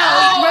W. Yo,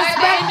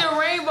 respect the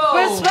rainbow.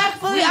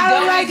 Respectfully, I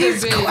don't like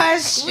these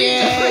questions.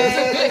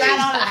 I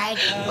don't like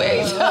them.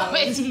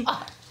 Wait,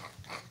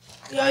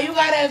 yo, you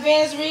got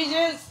advanced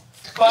regions?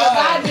 Cause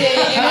I did,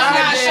 and it's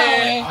not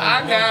showing.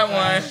 I got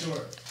one.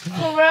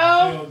 For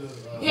real?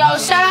 Yo,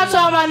 shout out to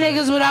all my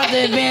niggas without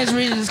the advanced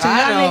regions,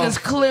 cause y'all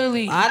niggas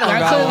clearly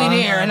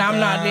there, and I'm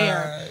not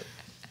there.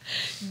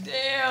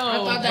 Damn. I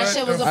thought that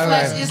shit was a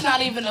flex. It's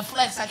not even a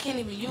flex. I can't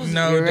even use it.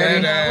 No,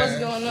 What's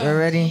going on? We're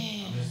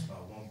ready?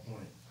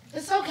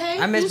 It's okay.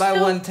 I missed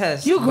by one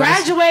test. You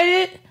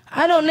graduated.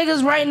 I know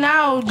niggas right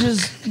now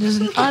just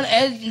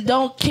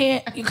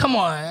can't. Come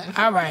on.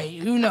 All right.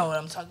 You know what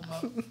I'm talking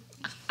about.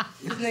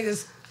 These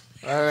niggas.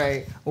 All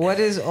right. What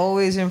is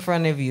always in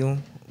front of you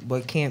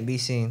but can't be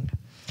seen?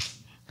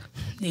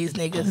 These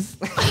niggas.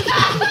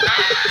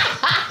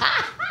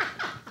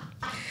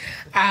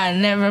 I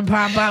never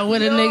pop out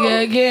with a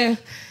nigga again.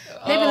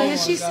 They be like,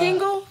 is she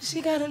single?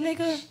 She got a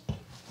nigga?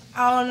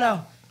 I don't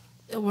know.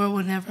 The world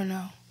will never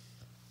know.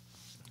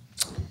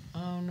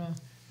 I don't know.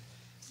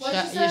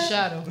 What Your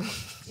shadow.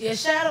 Your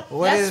shadow?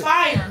 That's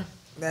fire.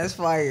 That's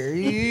fire.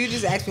 You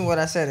just asked me what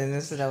I said and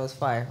this that was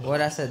fire.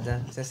 What I said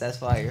then, since that's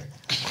fire.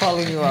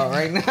 Calling you out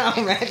right now,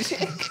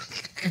 Magic.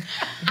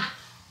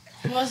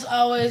 What's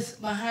always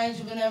behind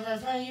you but never in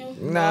front of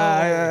you?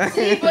 Nah.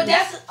 See, but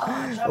that's...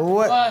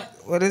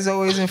 What is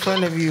always in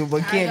front of you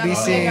but can't be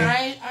seen?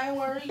 I ain't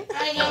worried.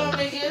 I ain't got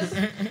no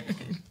niggas.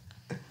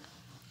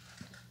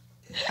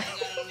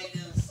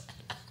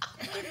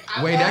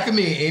 Wait, that could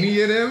mean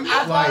any of them?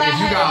 Like, if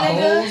you got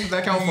hoes,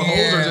 that count for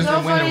hoes or just no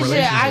in winning funny shit.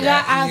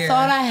 relationships? I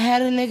thought I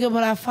had a nigga,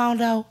 but I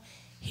found out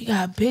he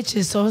got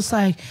bitches. So it's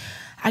like,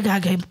 I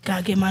gotta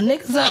get my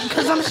niggas up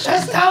because I'm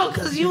stressed out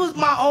because you was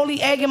my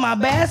only egg in my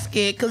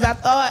basket because I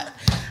thought,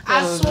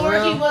 I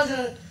swore he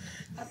wasn't,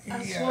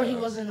 I swore he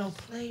wasn't no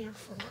player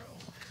for real.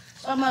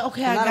 So I'm like,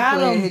 okay, I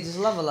got him. He just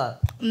love a lot.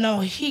 No,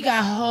 he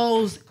got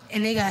hoes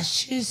and they got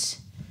shits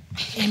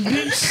and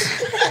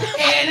boots.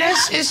 And that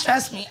shit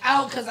stressed me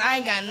out because I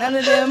ain't got none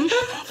of them.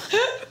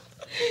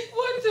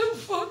 What the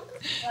fuck?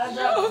 I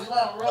dropped the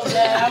blunt real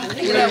bad. I'm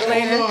picking up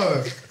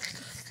later.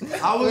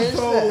 I was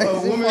told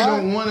a woman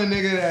don't want a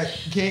nigga that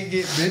can't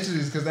get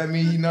bitches because that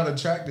means he's not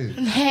attractive.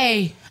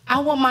 Hey,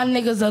 I want my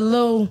niggas a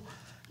little,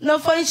 no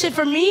funny shit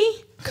for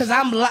me, because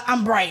I'm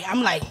bright.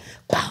 I'm like,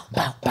 bow,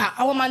 bow, bow.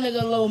 I want my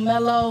nigga a little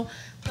mellow,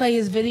 play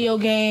his video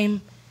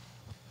game,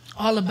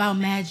 all about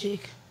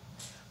magic.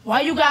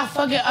 Why you got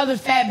fucking other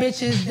fat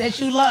bitches that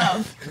you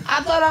love?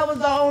 I thought I was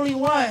the only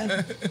one,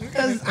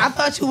 because I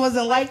thought you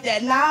wasn't like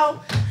that.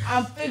 Now,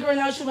 I'm figuring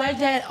out you like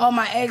that. All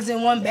my eggs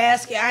in one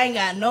basket. I ain't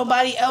got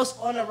nobody else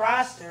on the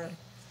roster.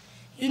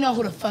 You know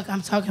who the fuck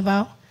I'm talking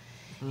about.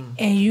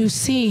 And you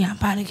see, I'm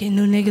about to get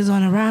new niggas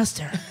on the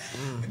roster.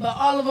 But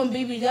all of them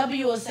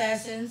BBW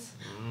assassins.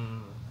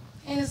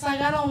 And it's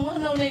like, I don't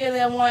want no nigga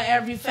that want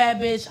every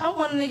fat bitch. I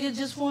want a nigga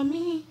just want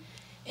me.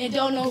 And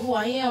don't know who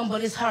I am,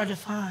 but it's hard to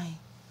find.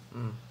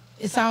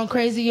 It sound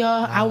crazy,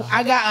 y'all.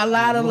 I got a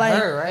lot of like...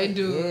 right?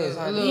 Dude.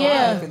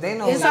 Yeah.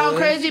 It sound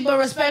crazy, but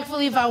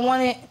respectfully, if I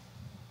want it,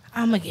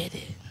 I'ma get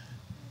it.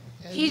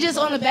 He just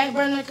on the back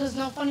burner because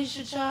no funny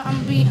shit, y'all.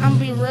 I'm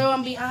be real,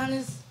 I'm be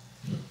honest.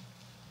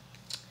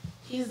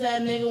 He's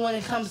that nigga when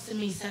it comes to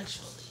me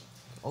sexually.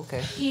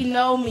 Okay. He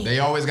know me. They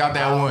always got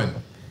that one.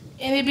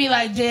 And it be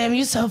like, damn,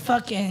 you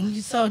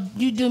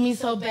do me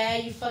so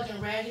bad, you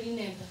fucking raggedy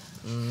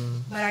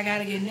nigga. But I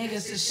gotta get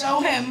niggas to show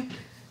him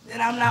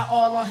that I'm not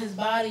all on his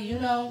body, you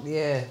know?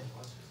 Yeah.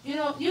 You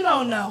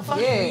don't know. Fuck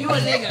Yeah. you a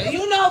nigga.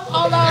 You know,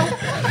 Polo.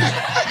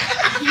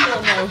 You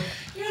don't know.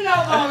 You know,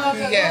 Polo.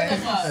 Yeah. What the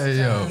fuck? Hey,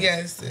 yo.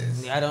 Yes,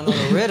 sis. I don't know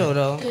the riddle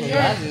though. Cause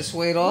I just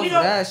swayed off of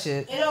that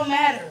shit. It don't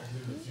matter.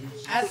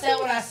 I said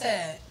what I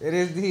said. It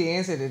is. He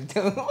answered it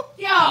too.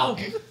 Yo.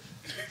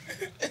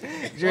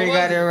 Dre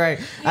got it right.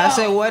 I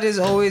said, what is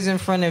always in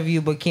front of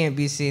you but can't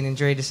be seen? And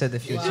Dre just said the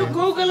future. You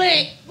Google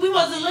it. We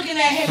wasn't looking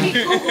at him. He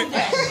Googled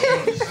that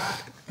shit.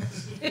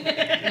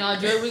 Nah,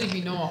 Dre really be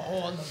knowing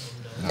all of them,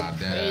 though. Nah,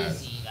 that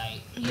Crazy,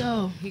 like.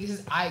 Yo,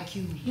 his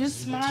IQ. You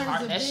smart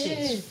as a That bitch.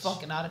 shit's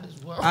fucking out of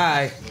this world. All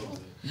right.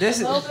 This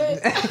is. You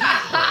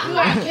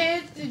got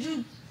kids?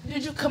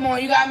 Did you come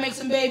on? You gotta make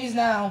some babies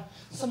now.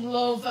 Some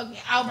little fucking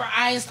Albert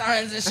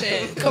Einsteins and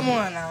shit. Come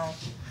on now.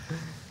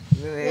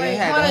 Wait,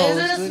 hold on. Is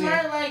it a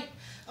smart like?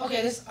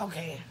 Okay,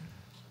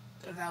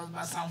 Cause that was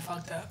about to sound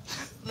fucked up.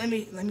 Let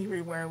me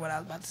reword what I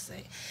was about to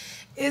say.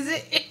 Is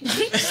it?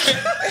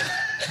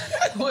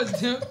 What,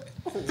 dude?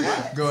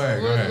 Go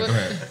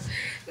ahead.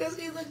 Cause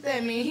he looked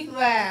at me, he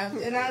laughed,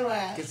 and I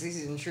laughed. Cause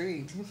he's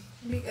intrigued.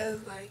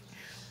 Because like,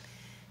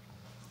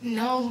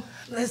 no,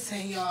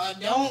 listen, y'all,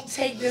 don't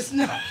take this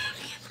no.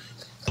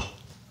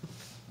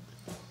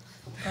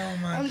 Oh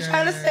my I'm God.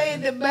 trying to say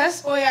it the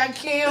best way I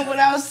can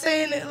without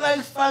saying it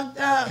like fucked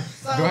up.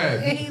 So, Go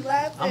ahead. And he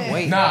laughed. I'm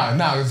waiting. Nah,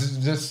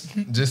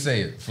 just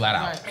say it flat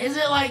out. Is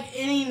it like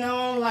any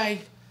known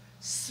like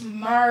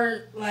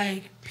smart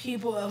like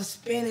people of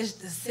Spanish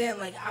descent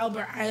like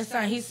Albert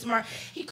Einstein? He's smart. He